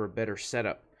wait for a better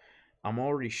setup. I'm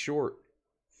already short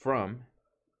from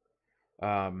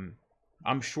I'm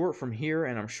short from here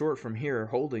and I'm short from here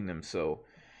holding them, so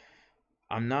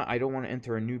I don't want to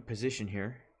enter a new position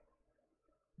here.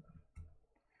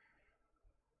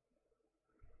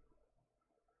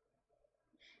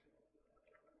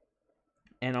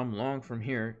 And I'm long from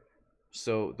here.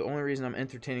 So the only reason I'm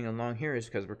entertaining a long here is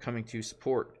because we're coming to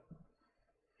support.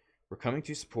 We're coming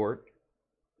to support.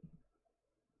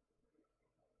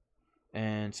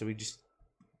 And so we just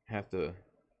have to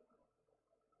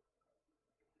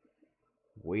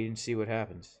wait and see what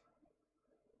happens.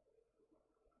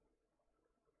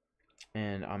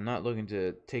 And I'm not looking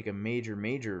to take a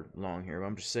major long here.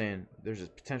 I'm just saying there's a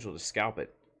potential to scalp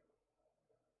it.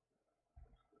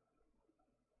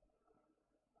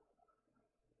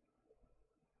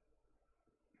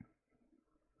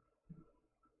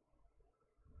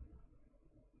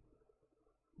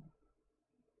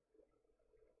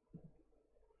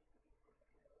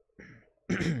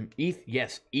 ETH,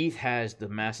 yes, ETH has the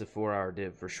massive 4-hour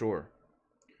div for sure.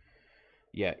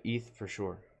 Yeah, ETH for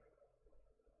sure.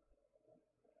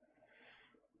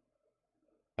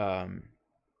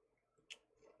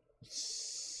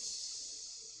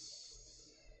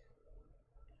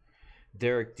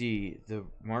 Derek D, the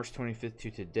March 25th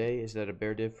to today, is that a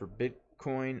bear div for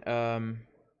Bitcoin?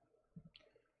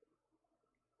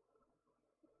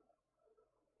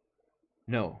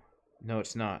 No,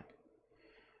 it's not.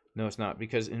 No, it's not,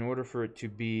 because in order for it to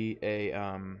be a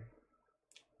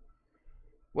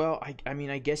well, I mean,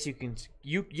 I guess you can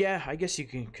I guess you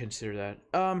can consider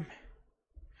that.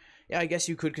 Yeah, I guess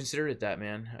you could consider it that,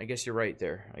 man. I guess you're right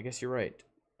there. I guess you're right.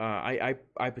 I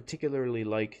particularly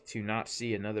like to not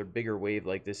see another bigger wave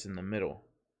like this in the middle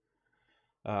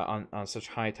on such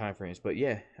high time frames. But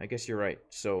yeah, I guess you're right.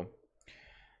 So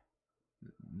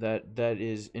that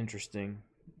is interesting.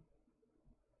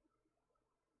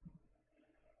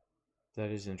 That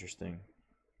is interesting.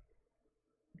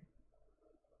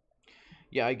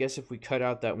 Yeah, I guess if we cut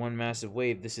out that one massive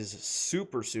wave, this is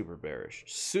super bearish.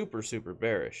 Super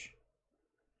bearish.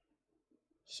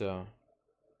 So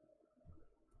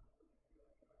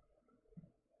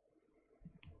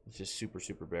it's just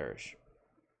super bearish.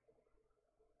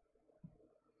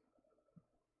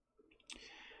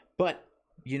 But,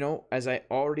 you know, as I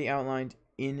already outlined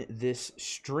in this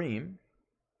stream,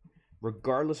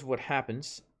 regardless of what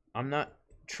happens, I'm not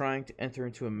trying to enter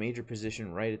into a major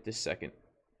position right at this second.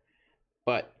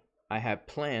 But I have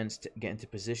plans to get into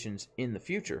positions in the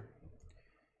future.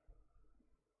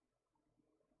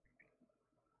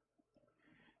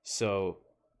 So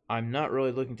I'm not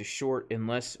really looking to short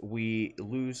unless we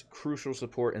lose crucial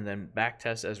support and then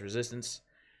backtest as resistance.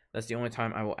 That's the only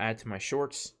time I will add to my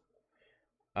shorts.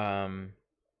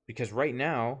 Because right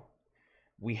now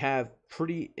we have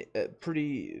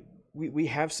we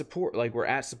have support, like we're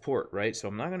at support, right? So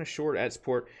I'm not going to short at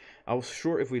support. I'll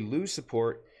short if we lose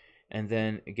support and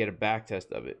then get a back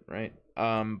test of it, right?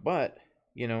 But,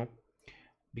 you know,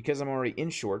 because I'm already in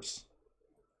shorts,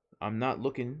 I'm not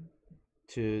looking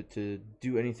to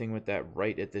do anything with that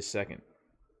right at this second.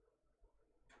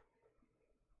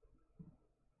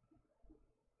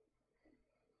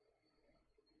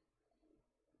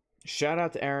 Shout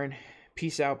out to Aaron.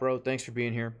 Peace out, bro. Thanks for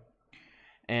being here.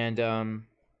 And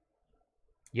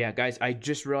yeah, guys, I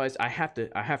just realized I have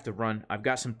to run. I've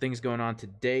got some things going on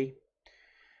today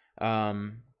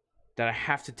that I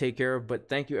have to take care of. But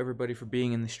thank you, everybody, for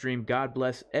being in the stream. God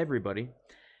bless everybody.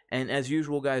 And as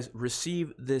usual, guys,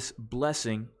 receive this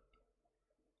blessing.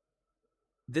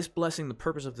 This blessing, the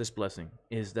purpose of this blessing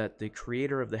is that the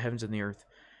creator of the heavens and the earth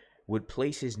would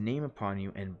place his name upon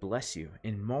you and bless you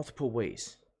in multiple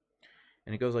ways.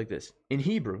 And it goes like this. In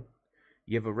Hebrew,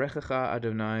 Yevarechecha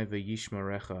Adonai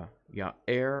v'yishmarecha,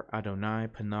 Ya'er Adonai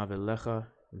panav elecha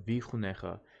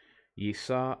v'chunecha,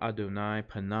 Yisa Adonai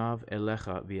panav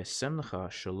elecha v'yasem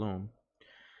lecha shalom.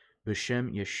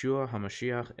 B'Shem Yeshua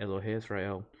HaMashiach Elohei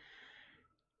Israel.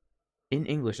 In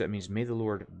English, that means, may the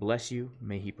Lord bless you,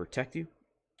 may he protect you,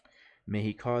 may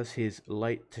he cause his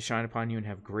light to shine upon you and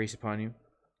have grace upon you,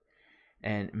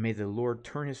 and may the Lord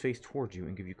turn his face towards you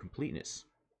and give you completeness.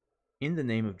 In the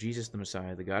name of Jesus the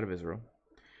Messiah, the God of Israel.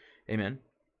 Amen.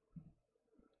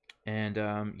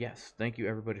 And yes, thank you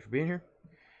everybody for being here.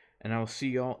 And I will see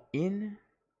y'all in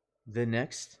the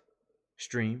next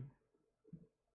stream